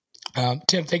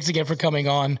 Tim, thanks again for coming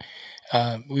on.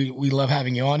 We love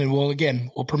having you on, and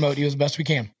we'll promote you as best we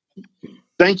can.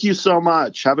 Thank you so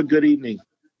much. Have a good evening.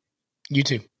 You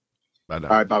too. Bye. All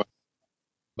right. Bye.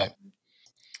 Bye.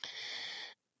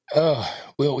 Oh,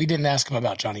 well, we didn't ask him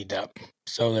about Johnny Depp,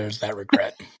 so there's that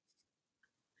regret.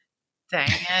 Dang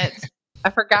it. I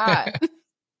forgot.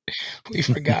 We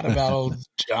forgot about old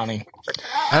Johnny.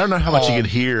 I don't know how much you could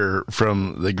hear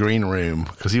from the green room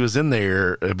because he was in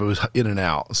there, but it was in and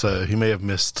out. So he may have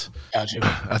missed. Gotcha.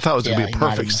 I thought it was going to be a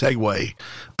perfect segue,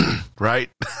 right?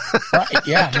 Right.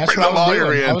 Yeah, that's what I was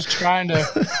doing. I was trying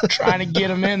to get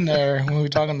him in there when we were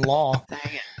talking law. Dang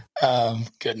it.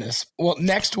 Goodness. Well,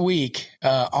 next week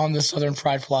on the Southern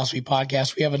Fried Philosophy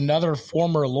podcast, we have another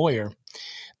former lawyer.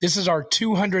 This is our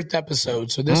 200th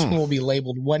episode, so this one will be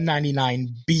labeled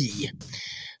 199B.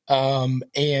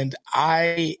 And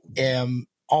I am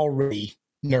already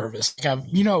nervous.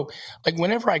 Like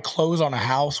whenever I close on a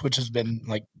house, which has been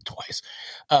like twice,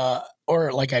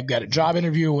 or like I've got a job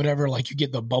interview or whatever, like you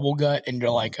get the bubble gut and you're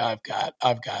like, I've got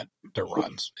the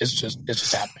runs. It's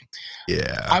just happening.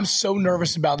 Yeah. I'm so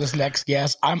nervous about this next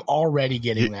guest. I'm already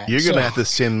getting that. You're going to have to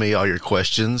send me all your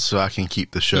questions so I can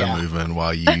keep the show moving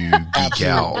while you geek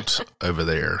out over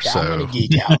there. Yeah, I'm going to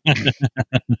geek out.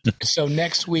 So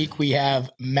next week we have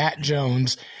Matt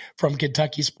Jones from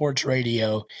Kentucky Sports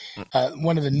Radio,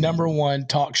 one of the number one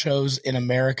talk shows in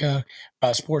America,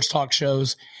 sports talk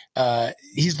shows.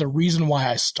 He's the reason why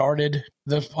I started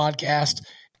the podcast.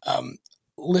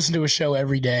 Listen to his show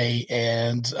every day,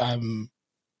 and I'm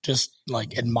just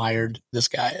like admired this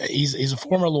guy. He's a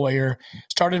former lawyer,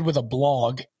 started with a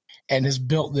blog, and has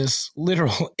built this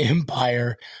literal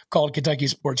empire called Kentucky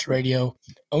Sports Radio.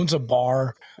 Owns a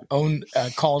bar,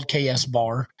 called KS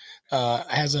Bar,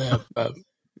 has a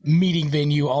meeting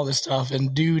venue, all this stuff,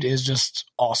 and dude is just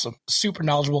awesome, super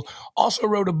knowledgeable. Also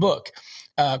wrote a book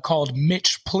called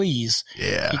Mitch Please,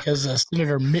 because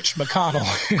Senator Mitch McConnell,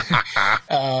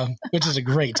 which is a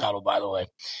great title, by the way,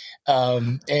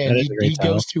 and he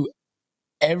goes through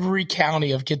every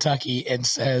county of Kentucky and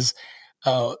says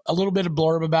a little bit of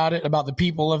blurb about the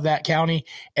people of that county,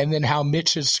 and then how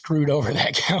Mitch has screwed over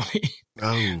that county.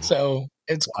 So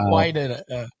it's quite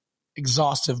an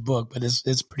exhaustive book, but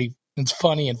it's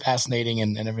funny and fascinating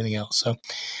and everything else. So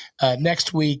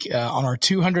next week on our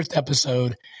 200th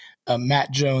episode,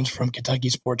 Matt Jones from Kentucky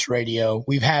Sports Radio.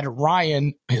 We've had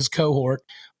Ryan, his cohort,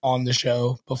 on the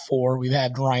show before. We've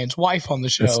had Ryan's wife on the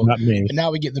show. That's not me. But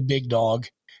now we get the big dog.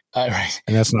 Right.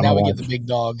 And that's not now my we wife. get the big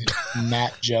dog,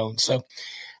 Matt Jones. So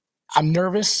I'm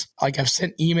nervous. Like I've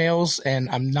sent emails and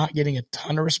I'm not getting a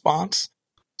ton of response.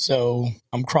 So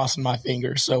I'm crossing my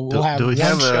fingers. So we'll have one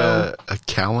show. A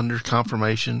calendar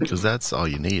confirmation? Because that's all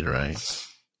you need, right?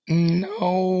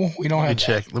 No, we don't have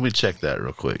that. Let me check that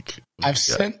real quick. I've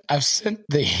sent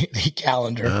the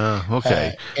calendar.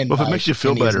 Okay. Well, if it makes you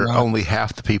feel better, only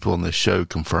half the people on the show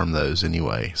confirm those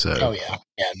anyway. So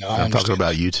no, I'm talking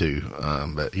about you two,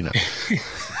 but you know.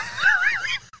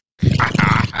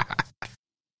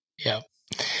 Yeah.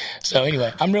 So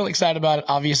anyway, I'm really excited about it,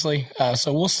 obviously.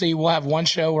 So we'll see. We'll have one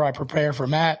show where I prepare for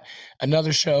Matt,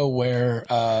 another show where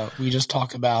we just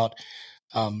talk about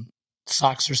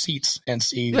socks or seats and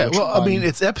see. Yeah, well, I mean,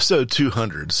 it's episode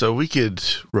 200, so we could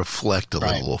reflect a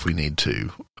little if we need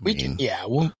to.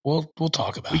 We'll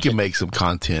talk about it. We can make some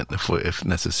content if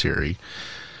necessary.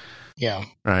 Yeah.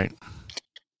 Right.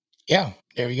 Yeah.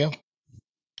 There we go.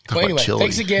 Well, anyway,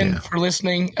 thanks again for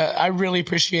listening. I really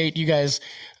appreciate you guys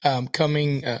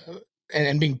coming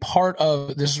and being part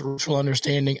of this virtual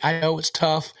understanding. I know it's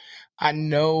tough. I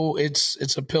know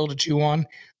it's a pill to chew on.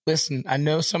 Listen, I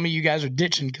know some of you guys are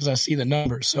ditching because I see the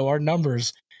numbers. So our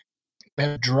numbers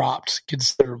have dropped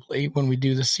considerably when we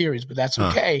do the series, but that's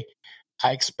okay.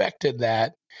 I expected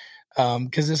that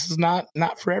because this is not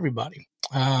for everybody.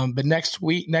 But next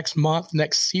week, next month,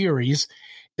 next series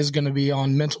is going to be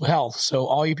on mental health. So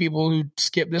all you people who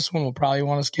skip this one will probably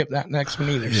want to skip that next one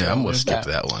either. Yeah, so I'm going to skip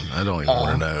that one. I don't even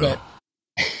want to know.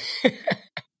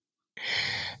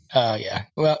 Yeah.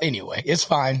 Well, anyway, it's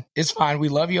fine. It's fine. We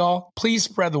love y'all. Please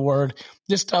spread the word.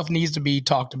 This stuff needs to be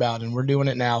talked about, and we're doing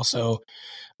it now. So,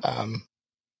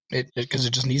 because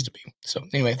it just needs to be. So,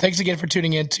 anyway, thanks again for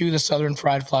tuning in to the Southern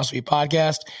Fried Philosophy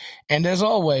Podcast. And as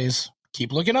always,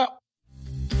 keep looking up.